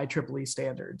the IEEE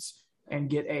standards and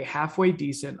get a halfway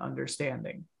decent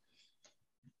understanding.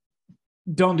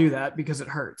 Don't do that because it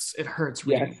hurts. It hurts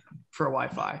reading for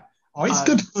Wi-Fi. Oh, it's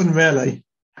good fun, really.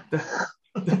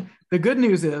 The good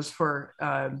news is for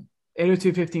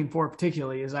 802.15.4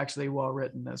 particularly is actually well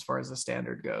written as far as the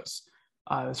standard goes.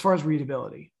 As far as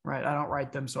readability, right? I don't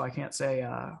write them, so I can't say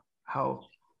how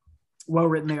well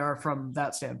written they are from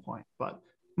that standpoint, but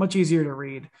much easier to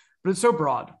read. But it's so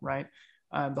broad, right?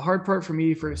 The hard part for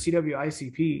me for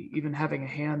CWICP, even having a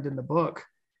hand in the book,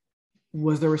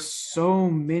 was there were so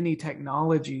many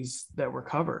technologies that were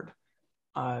covered.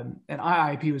 And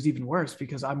IIP was even worse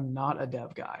because I'm not a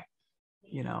dev guy.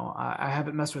 You know, I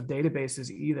haven't messed with databases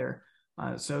either.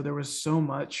 So there was so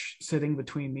much sitting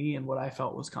between me and what I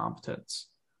felt was competence.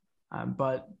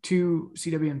 But to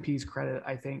CWNP's credit,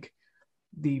 I think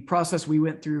the process we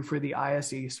went through for the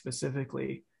ISE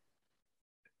specifically,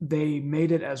 they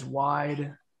made it as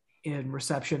wide in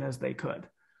reception as they could.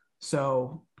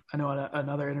 So I know in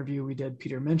another interview we did,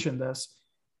 Peter mentioned this,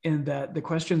 in that the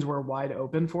questions were wide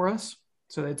open for us.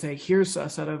 So they'd say, here's a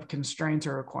set of constraints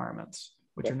or requirements,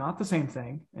 which are not the same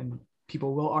thing. And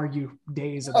people will argue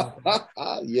days about that.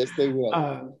 Yes, they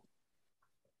will.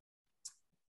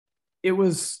 It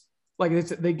was like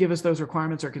they give us those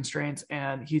requirements or constraints,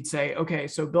 and he'd say, okay,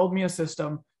 so build me a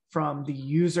system from the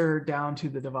user down to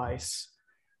the device.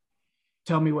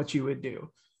 Tell me what you would do.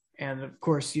 And of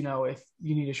course, you know, if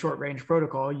you need a short range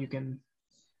protocol, you can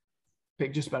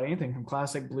pick just about anything from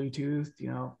classic Bluetooth,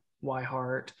 you know,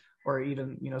 Y-Heart, or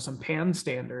even, you know, some PAN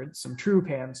standards, some true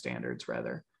PAN standards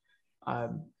rather.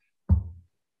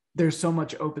 There's so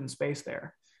much open space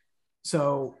there.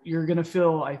 So you're going to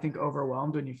feel, I think,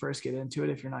 overwhelmed when you first get into it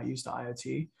if you're not used to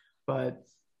IoT, but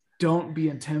don't be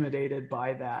intimidated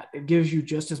by that. It gives you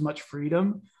just as much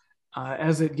freedom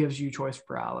as it gives you choice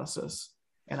paralysis.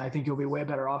 And I think you'll be way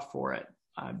better off for it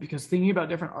because thinking about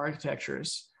different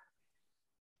architectures,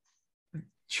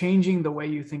 changing the way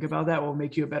you think about that will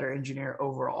make you a better engineer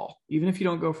overall, even if you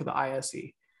don't go for the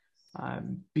ISE,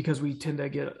 because we tend to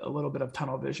get a little bit of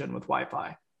tunnel vision with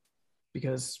Wi-Fi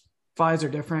because PHYs are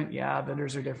different. Yeah,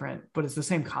 vendors are different, but it's the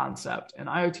same concept. And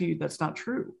IoT, that's not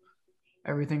true.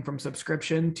 Everything from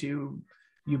subscription to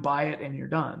you buy it and you're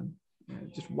done. You know,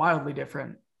 just wildly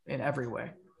different in every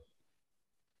way.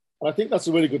 And I think that's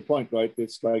a really good point, right?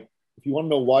 It's like, if you want to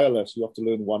know wireless, you have to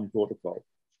learn one protocol.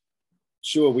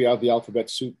 Sure, we have the alphabet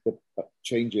soup that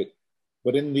change it.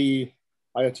 But in the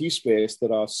IoT space,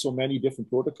 there are so many different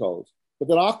protocols. But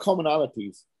there are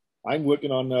commonalities. I'm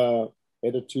working on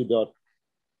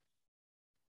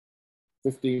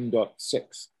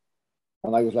 802.15.6.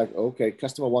 And I was like, okay,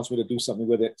 customer wants me to do something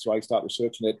with it. So I start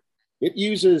researching it. It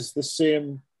uses the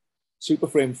same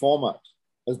superframe format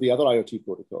as the other IoT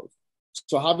protocols.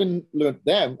 So having learned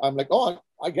them, I'm like, oh,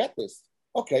 I get this.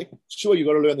 Okay, sure, you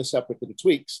got to learn the separate little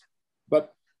tweaks.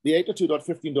 But the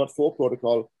 802.15.4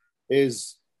 protocol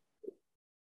is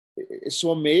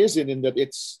so amazing in that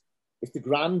it's the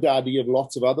granddaddy of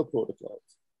lots of other protocols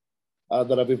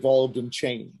that have evolved and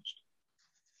changed.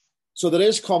 So there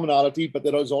is commonality, but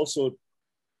there is also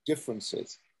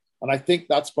differences. And I think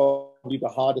that's probably the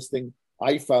hardest thing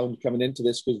I found coming into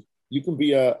this, because you can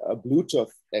be a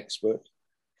Bluetooth expert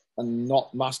and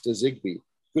not master Zigbee.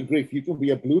 Good grief, you can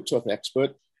be a Bluetooth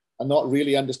expert and not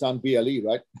really understand BLE,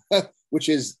 right? Which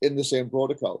is in the same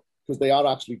protocol, because they are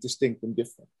actually distinct and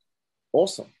different.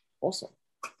 Awesome, awesome.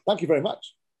 Thank you very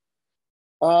much.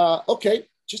 Okay,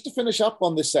 just to finish up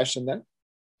on this session then,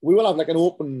 we will have like an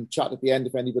open chat at the end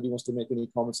if anybody wants to make any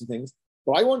comments and things.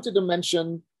 But I wanted to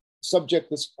mention a subject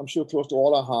that's, I'm sure, close to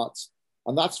all our hearts,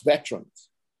 and that's veterans.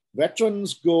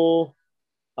 Veterans go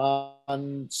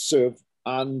and serve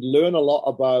and learn a lot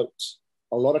about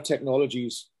a lot of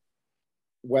technologies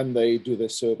when they do their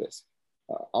service.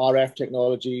 RF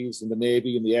technologies in the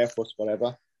Navy, in the Air Force,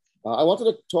 whatever. I wanted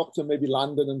to talk to maybe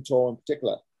Landon and Tor in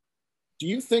particular. Do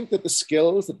you think that the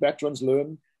skills that veterans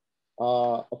learn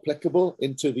are applicable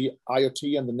into the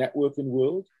IoT and the networking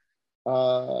world?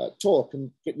 Tor, can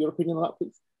you get your opinion on that,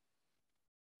 please?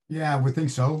 Yeah, we think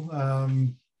so.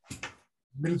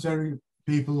 Military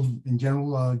people in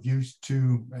general are used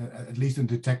to, at least in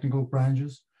the technical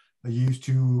branches, are used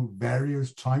to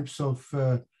various types of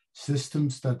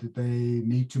systems that they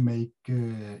need to make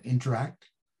interact.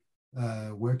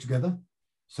 work together.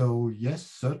 So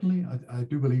yes, certainly, I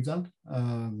do believe that.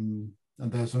 And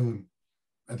there's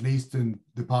at least in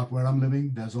the part where I'm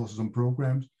living, there's also some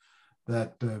programs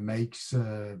that makes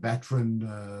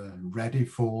veteran ready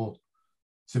for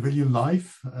civilian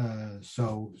life.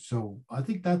 So I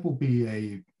think that will be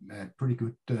a pretty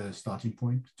good starting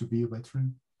point to be a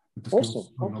veteran with the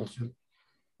skills. Awesome.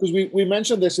 Because we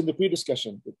mentioned this in the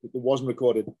pre-discussion that wasn't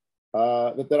recorded,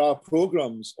 that there are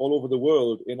programs all over the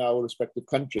world in our respective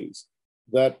countries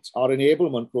that are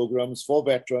enablement programs for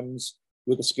veterans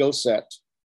with a skill set.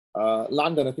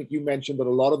 Landon, I think you mentioned that a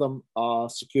lot of them are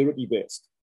security-based,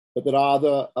 but there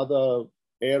are other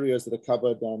areas that are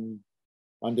covered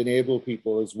and enable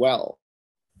people as well.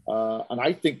 And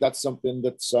I think that's something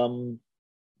that's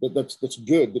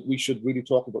good, that we should really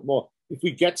talk about more. If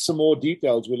we get some more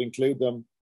details, we'll include them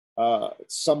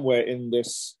somewhere in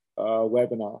this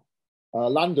webinar.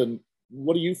 Landon,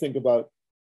 what do you think about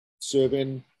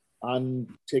serving and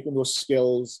taking those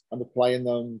skills and applying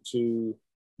them to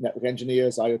network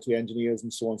engineers, IoT engineers,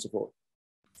 and so on and so forth?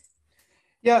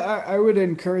 Yeah, I would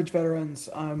encourage veterans,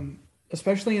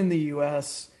 especially in the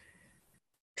US.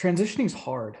 Transitioning is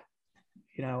hard,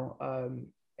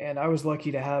 and I was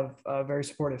lucky to have a very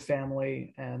supportive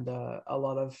family and a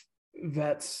lot of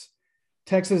vets.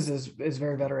 Texas is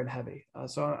very veteran heavy,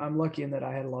 so I'm lucky in that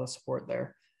I had a lot of support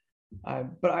there.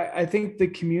 But I think the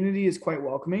community is quite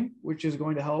welcoming, which is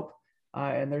going to help,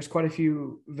 and there's quite a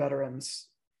few veterans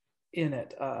in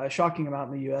it. A shocking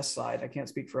amount in the US side. I can't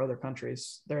speak for other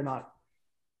countries. They're not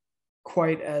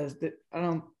quite as, I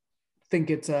don't think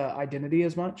it's identity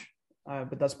as much.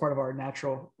 But that's part of our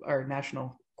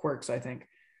national quirks, I think.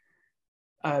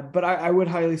 But I would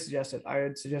highly suggest it. I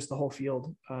would suggest the whole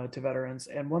field to veterans.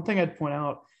 And one thing I'd point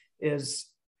out is,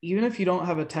 even if you don't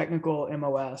have a technical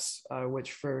MOS,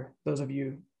 which for those of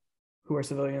you who are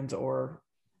civilians or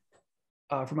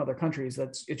from other countries,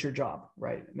 it's your job,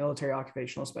 right? Military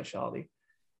occupational specialty.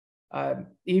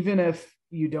 Even if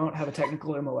you don't have a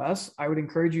technical MOS, I would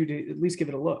encourage you to at least give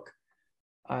it a look.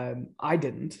 I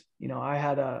didn't, I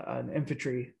had an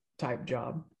infantry type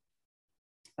job,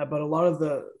 but a lot of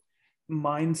the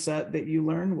mindset that you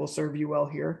learn will serve you well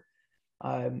here,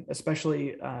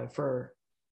 especially for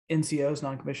NCOs,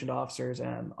 non-commissioned officers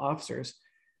and officers.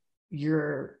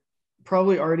 You're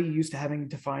probably already used to having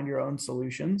to find your own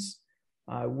solutions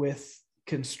with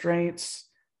constraints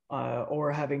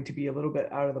or having to be a little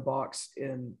bit out of the box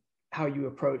in how you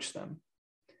approach them.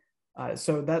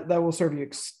 So that will serve you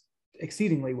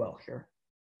exceedingly well here.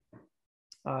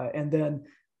 And then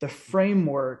the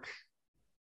framework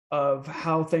of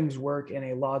how things work in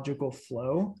a logical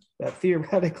flow that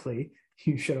theoretically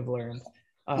you should have learned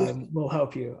will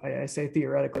help you. I say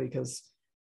theoretically because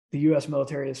the US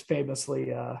military is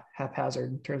famously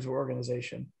haphazard in terms of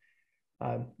organization.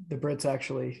 The Brits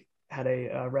actually had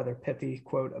a rather pithy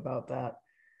quote about that,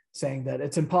 saying that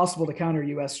it's impossible to counter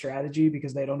US strategy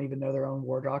because they don't even know their own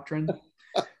war doctrine.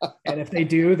 And if they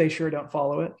do, they sure don't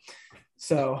follow it.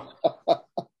 So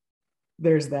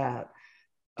there's that.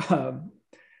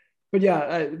 But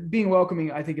yeah, being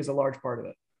welcoming, I think, is a large part of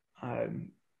it.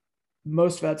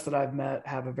 Most vets that I've met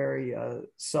have a very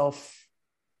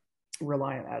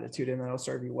self-reliant attitude, and that'll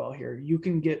serve you well here. You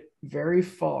can get very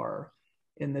far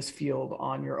in this field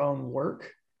on your own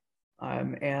work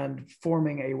and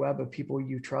forming a web of people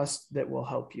you trust that will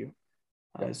help you.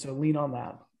 So lean on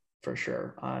that for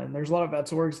sure. And there's a lot of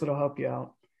vets orgs that'll help you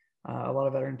out. A lot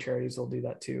of veteran charities will do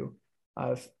that too.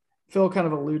 Phil kind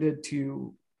of alluded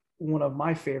to one of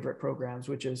my favorite programs,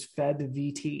 which is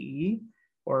FedVTE,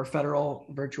 or Federal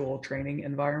Virtual Training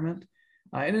Environment.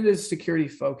 And it is security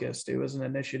focused. It was an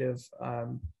initiative,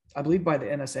 I believe, by the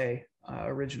NSA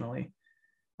originally.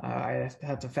 I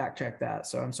had to fact check that,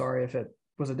 so I'm sorry if it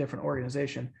was a different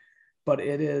organization. But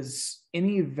it is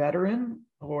any veteran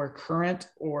or current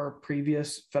or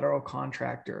previous federal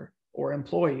contractor or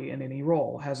employee in any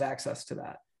role has access to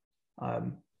that.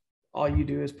 All you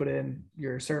do is put in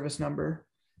your service number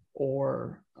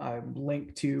or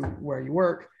link to where you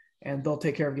work, and they'll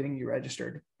take care of getting you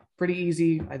registered. Pretty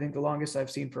easy. I think the longest I've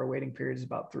seen for a waiting period is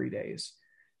about 3 days.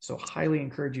 So highly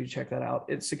encourage you to check that out.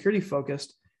 It's security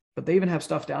focused, but they even have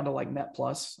stuff down to like Net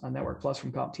Plus, Network Plus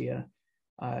from CompTIA.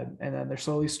 And then they're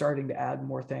slowly starting to add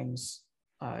more things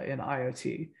in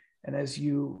IoT. And as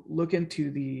you look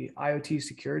into the IoT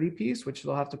security piece, which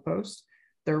they'll have to post,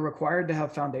 they're required to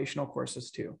have foundational courses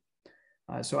too.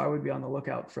 So I would be on the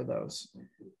lookout for those.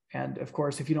 And of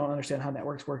course, if you don't understand how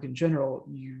networks work in general,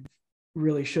 you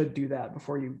really should do that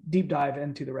before you deep dive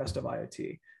into the rest of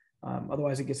IoT.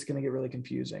 Otherwise, it's going to get really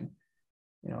confusing.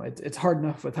 It's hard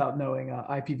enough without knowing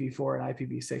IPv4 and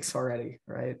IPv6 already,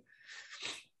 right?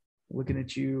 Looking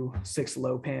at you, 6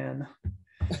 low pan.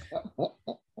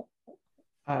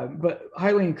 But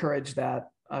highly encourage that.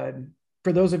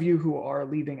 For those of you who are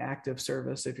leaving active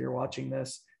service, if you're watching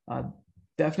this,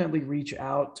 definitely reach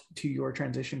out to your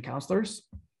transition counselors.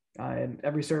 And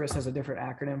every service has a different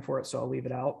acronym for it, so I'll leave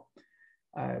it out.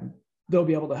 They'll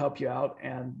be able to help you out,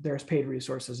 and there's paid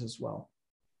resources as well.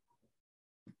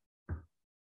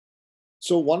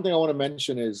 So one thing I want to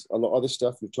mention is a lot of the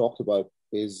stuff we've talked about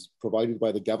is provided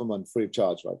by the government free of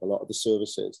charge, right? A lot of the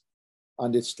services.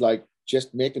 And it's like,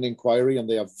 just make an inquiry and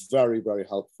they are very, very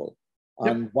helpful.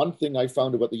 Yep. And one thing I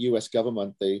found about the US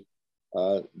government, they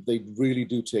really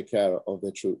do take care of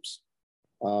their troops.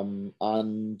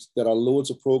 And there are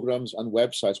loads of programs and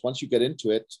websites. Once you get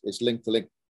into it, it's link to link.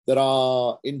 There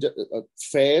are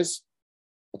fairs.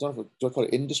 I don't know do I call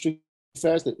it industry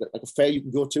fairs, like a fair you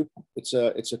can go to. It's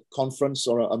a conference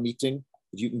or a meeting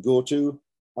that you can go to,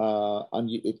 and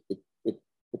it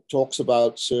talks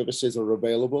about services that are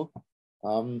available.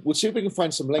 We'll see if we can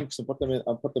find some links and put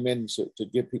them in to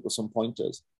give people some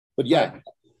pointers. But yeah,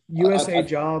 USA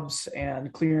Jobs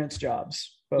and Clearance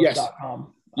Jobs, both yes.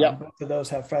 .com. Yeah, both of those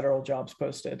have federal jobs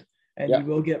posted, and you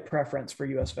will get preference for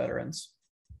US veterans.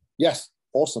 Yes,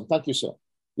 awesome. Thank you, sir.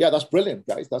 Yeah, that's brilliant,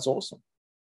 guys. That's awesome.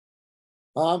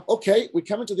 Okay, we're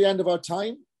coming to the end of our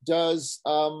time. Does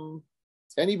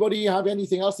anybody have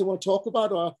anything else they want to talk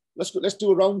about, or let's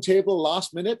do a round table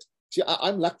last minute? See,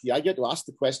 I'm lucky. I get to ask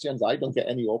the questions. I don't get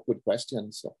any awkward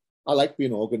questions. So I like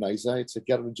being an organizer. It's a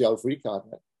get out of jail free card.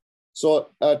 Right? So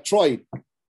Troy,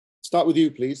 start with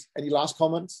you, please. Any last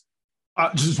comments?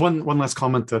 Just one last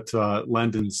comment that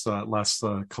Landon's last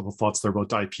couple of thoughts there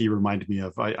about IP reminded me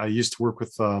of. I used to work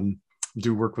with an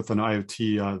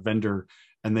IoT vendor,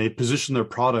 and they positioned their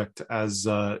product as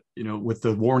with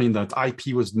the warning that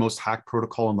IP was the most hacked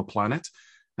protocol on the planet.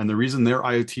 And the reason their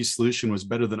IoT solution was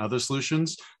better than other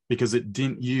solutions because it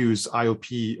didn't use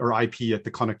IOP or IP at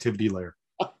the connectivity layer.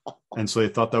 And so they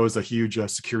thought that was a huge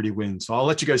security win. So I'll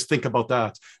let you guys think about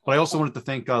that. But I also wanted to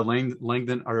thank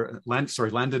Landon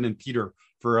and Peter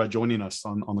for joining us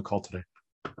on the call today.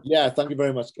 Yeah, thank you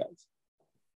very much, guys.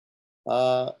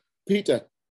 Peter,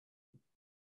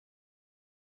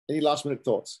 any last minute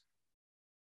thoughts?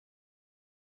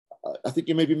 I think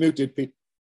you may be muted, Pete.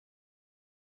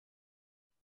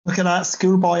 Look at that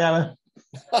schoolboy error.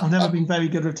 I've never been very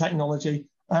good with technology.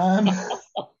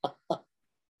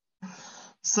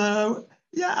 So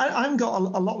yeah, I haven't got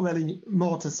a lot really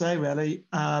more to say really.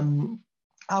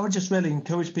 I would just really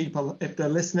encourage people, if they're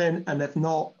listening and they've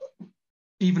not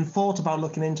even thought about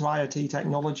looking into IoT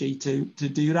technology, to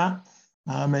do that.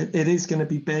 It is going to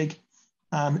be big.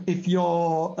 If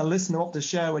you're a listener of the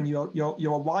show and you're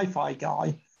a Wi-Fi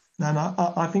guy, then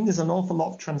I think there's an awful lot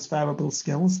of transferable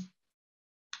skills.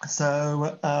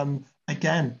 So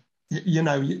again,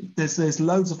 there's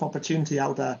loads of opportunity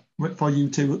out there for you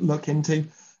to look into.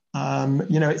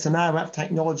 It's an RF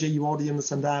technology. You already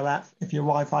understand RF if you're a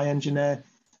Wi-Fi engineer.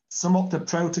 Some of the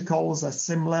protocols are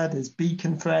similar. There's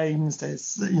beacon frames.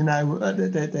 There's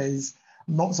there's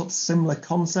lots of similar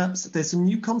concepts. There's some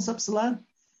new concepts to learn.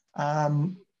 I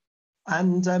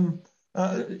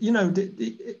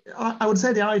would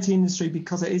say the IT industry,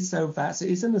 because it is so vast, it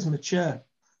isn't as mature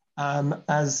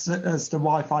as the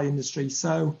Wi-Fi industry.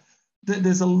 So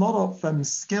there's a lot of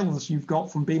skills you've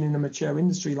got from being in a mature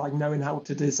industry, like knowing how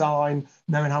to design,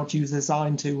 knowing how to use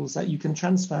design tools that you can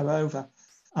transfer over.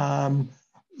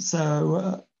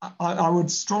 So I would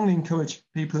strongly encourage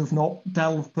people who've not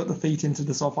put their feet into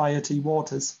the sort of IoT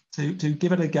waters to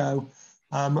give it a go.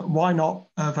 Why not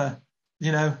over,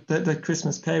 the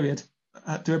Christmas period,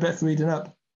 do a bit of reading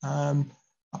up.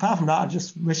 Apart from that, I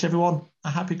just wish everyone a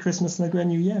happy Christmas and a great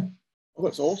new year. Oh,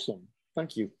 that's awesome.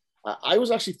 Thank you. I was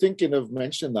actually thinking of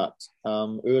mentioning that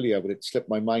earlier, but it slipped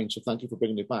my mind. So thank you for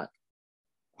bringing it back.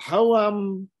 How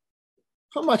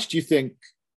much do you think,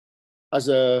 as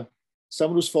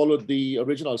someone who's followed the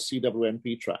original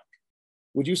CWNP track,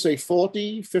 would you say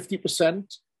 40,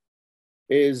 50%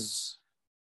 is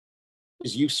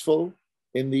useful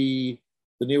in the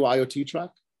new IoT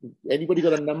track? Anybody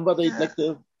got a number they'd like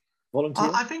to volunteer?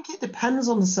 I think it depends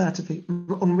on the certificate,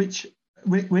 on which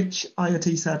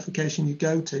IoT certification you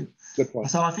go to. Good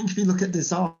point. So I think if you look at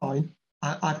design,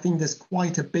 I think there's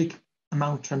quite a big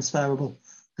amount transferable,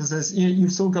 because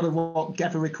you've still got to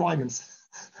get the requirements.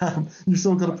 You've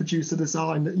still got to produce a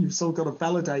design. You've still got to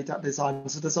validate that design.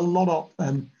 So there's a lot of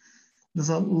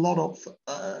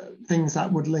things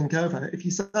that would link over. If you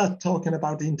start talking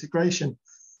about the integration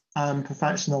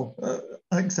professional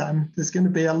exam, there's going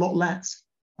to be a lot less.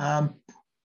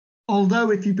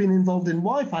 Although if you've been involved in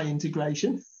Wi-Fi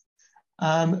integration,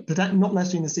 They're not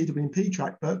necessarily in the CWP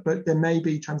track, but there may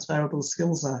be transferable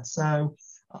skills there. So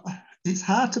it's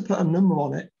hard to put a number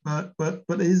on it, but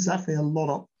there is definitely a lot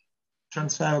of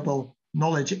transferable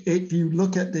knowledge. If you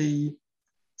look at the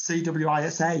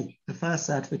CWISE, the first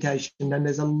certification, then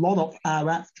there's a lot of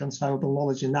RF transferable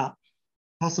knowledge in that,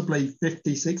 possibly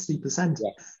 50, 60%.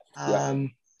 Yeah.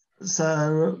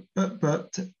 So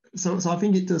I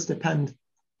think it does depend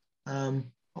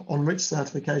on which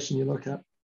certification you look at.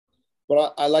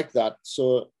 But I like that.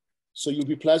 So you'll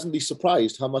be pleasantly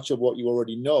surprised how much of what you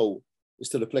already know is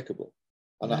still applicable.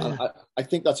 And I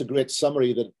think that's a great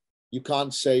summary, that you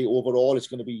can't say overall it's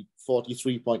going to be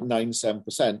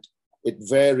 43.97%. It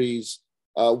varies.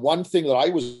 One thing that I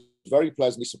was very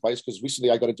pleasantly surprised, because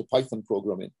recently I got into Python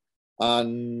programming,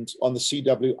 and on the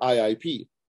CWIIP,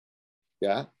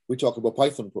 we talk about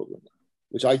Python programming,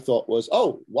 which I thought was,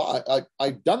 oh, wow,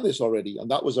 I've done this already.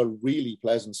 And that was a really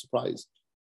pleasant surprise.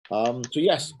 So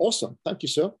yes, awesome. Thank you,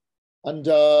 sir. And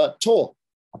Tor,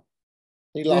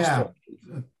 any last thought?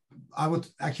 I would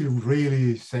actually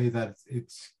really say that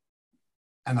it's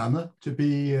an honor to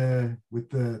be with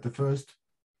the first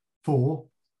 4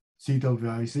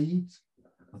 CWICs.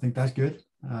 I think that's good.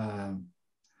 I'm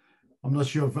not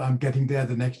sure if I'm getting there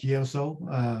the next year or so.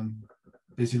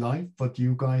 Busy life, but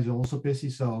you guys are also busy,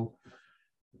 so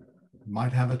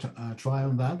might have a try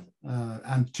on that.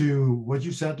 And to what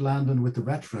you said, Landon, with the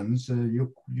veterans,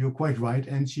 you're quite right.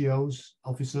 NCOs,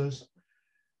 officers,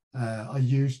 are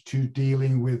used to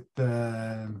dealing with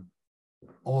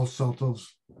all sorts of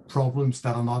problems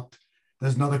that are not,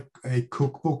 there's not a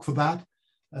cookbook for that.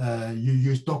 You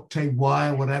use duct tape,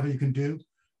 wire, whatever you can do.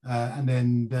 And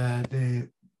then the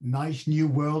nice new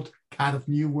world, kind of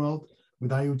new world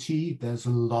with IoT, there's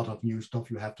a lot of new stuff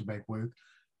you have to make work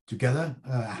together,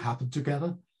 happen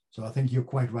together. So I think you're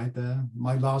quite right there.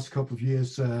 My last couple of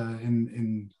years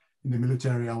in the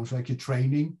military, I was actually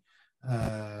training.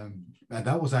 And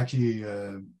that was actually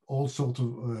all sorts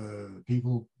of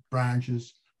people,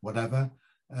 branches, whatever,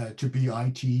 to be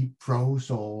IT pros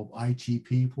or IT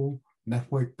people,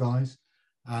 network guys.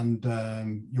 And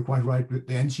you're quite right with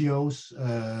the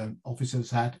NCOs.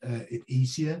 Officers had it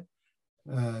easier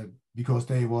because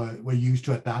they were used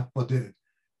to adapt, but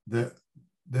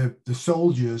the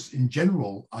soldiers in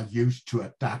general are used to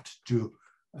adapt to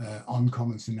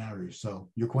uncommon scenarios. So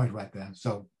you're quite right there.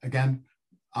 So again,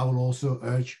 I will also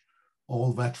urge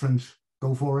all veterans,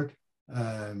 go for it.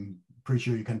 Pretty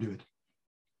sure you can do it.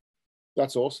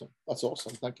 That's awesome. That's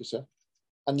awesome. Thank you, sir.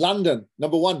 And Landon,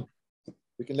 number 1,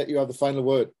 we can let you have the final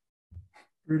word.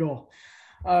 Brutal.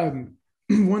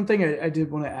 One thing I did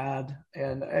want to add,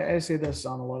 and I say this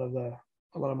on a lot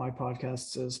of my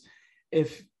podcasts, is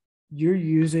if you're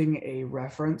using a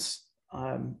reference,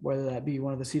 whether that be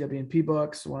one of the CWNP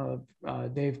books, one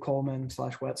of Dave Coleman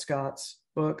 / Wet Scott's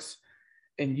books,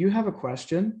 and you have a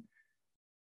question,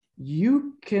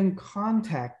 you can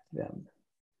contact them.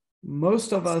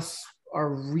 Most of us are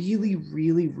really,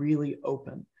 really, really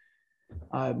open.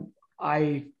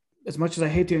 As much as I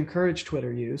hate to encourage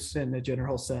Twitter use in a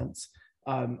general sense,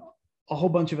 a whole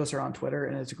bunch of us are on Twitter,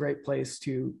 and it's a great place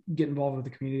to get involved with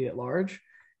the community at large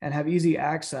and have easy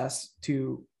access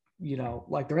to,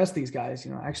 like the rest of these guys,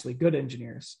 actually good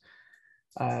engineers.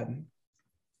 I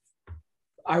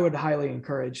would highly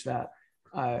encourage that.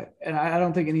 And I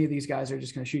don't think any of these guys are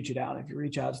just going to shoot you down if you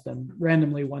reach out to them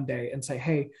randomly one day and say,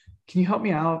 hey, can you help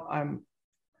me out? I'm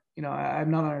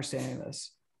not understanding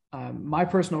this. My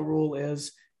personal rule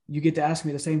is you get to ask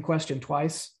me the same question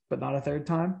twice, but not a third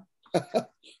time.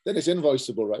 Then it's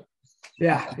invoiceable, right?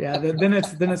 Yeah. Then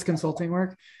it's consulting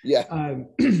work. Yeah.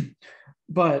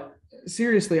 But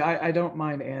seriously, I don't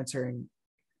mind answering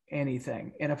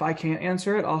anything. And if I can't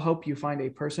answer it, I'll help you find a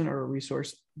person or a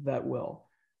resource that will.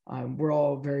 We're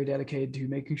all very dedicated to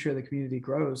making sure the community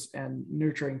grows and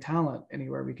nurturing talent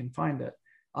anywhere we can find it.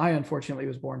 I unfortunately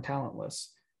was born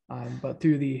talentless, but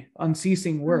through the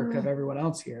unceasing work of everyone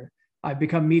else here, I've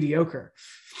become mediocre.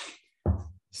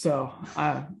 So,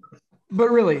 but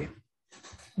really,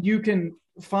 you can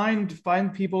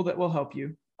find people that will help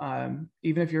you,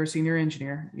 even if you're a senior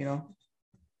engineer.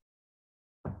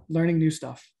 Learning new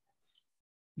stuff.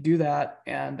 Do that,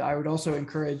 and I would also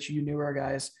encourage you newer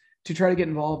guys to try to get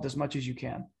involved as much as you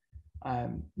can.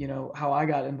 How I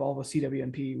got involved with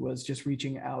CWNP was just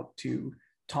reaching out to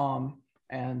Tom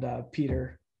and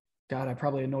Peter. God, I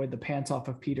probably annoyed the pants off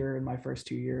of Peter in my first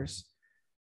 2 years.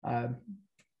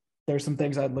 There's some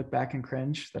things I'd look back and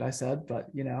cringe that I said, but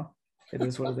it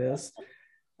is what it is.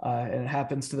 And it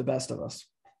happens to the best of us.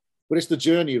 But it's the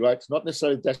journey, right? It's not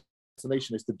necessarily the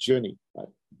destination, it's the journey. Right?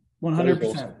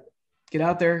 100%. Get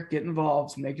out there, get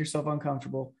involved, make yourself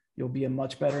uncomfortable. You'll be a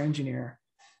much better engineer.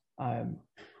 And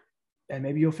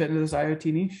maybe you'll fit into this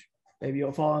IoT niche. Maybe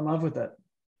you'll fall in love with it.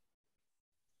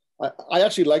 I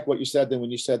actually like what you said then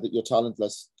when you said that you're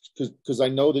talentless, because I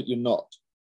know that you're not,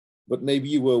 but maybe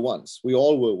you were once. We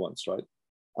all were once, right?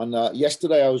 And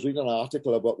yesterday I was reading an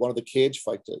article about one of the cage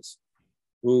fighters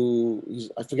who,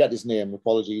 I forget his name,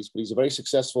 apologies, but he's a very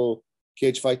successful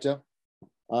cage fighter.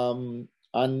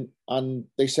 And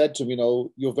they said to him, you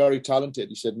know, you're very talented.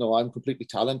 He said, no, I'm completely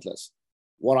talentless.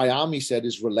 What I am, he said,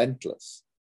 is relentless.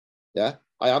 Yeah,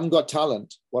 I haven't got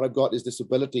talent. What I've got is this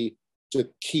ability to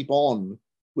keep on,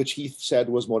 which he said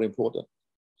was more important.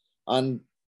 And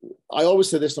I always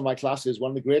say this to my classes.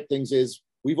 One of the great things is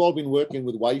we've all been working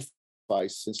with Wi-Fi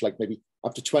since like maybe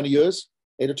up to 20 years,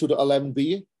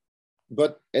 802.11b,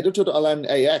 but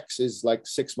 802.11ax is like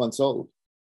 6 months old.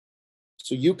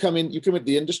 So you come into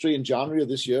the industry in January of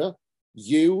this year,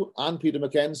 you and Peter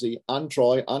McKenzie and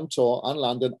Troy and Tor and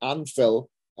Landon and Phil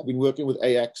have been working with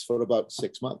AX for about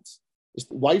 6 months.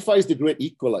 Wi-Fi is the great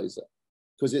equalizer,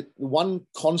 because the one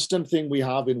constant thing we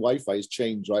have in Wi-Fi is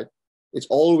change, right? It's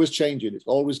always changing. It's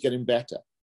always getting better.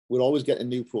 We're always getting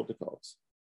new protocols.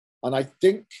 And I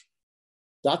think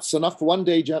that's enough for one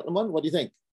day, gentlemen. What do you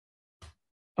think?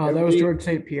 That was George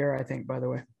St. Pierre, I think, by the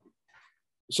way.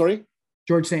 Sorry?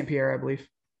 George St. Pierre, I believe.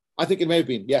 I think it may have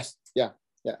been. Yes. Yeah.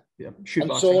 Shoot and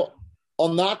boxing. So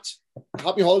on that,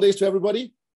 happy holidays to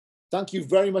everybody. Thank you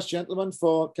very much, gentlemen,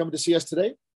 for coming to see us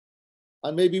today.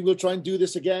 And maybe we'll try and do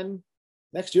this again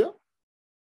next year.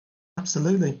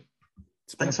 Absolutely.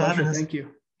 Thanks for having us. Thank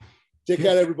you. Take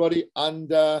care, everybody,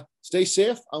 and stay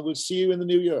safe, and we'll see you in the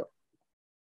new year.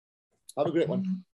 Have a great one.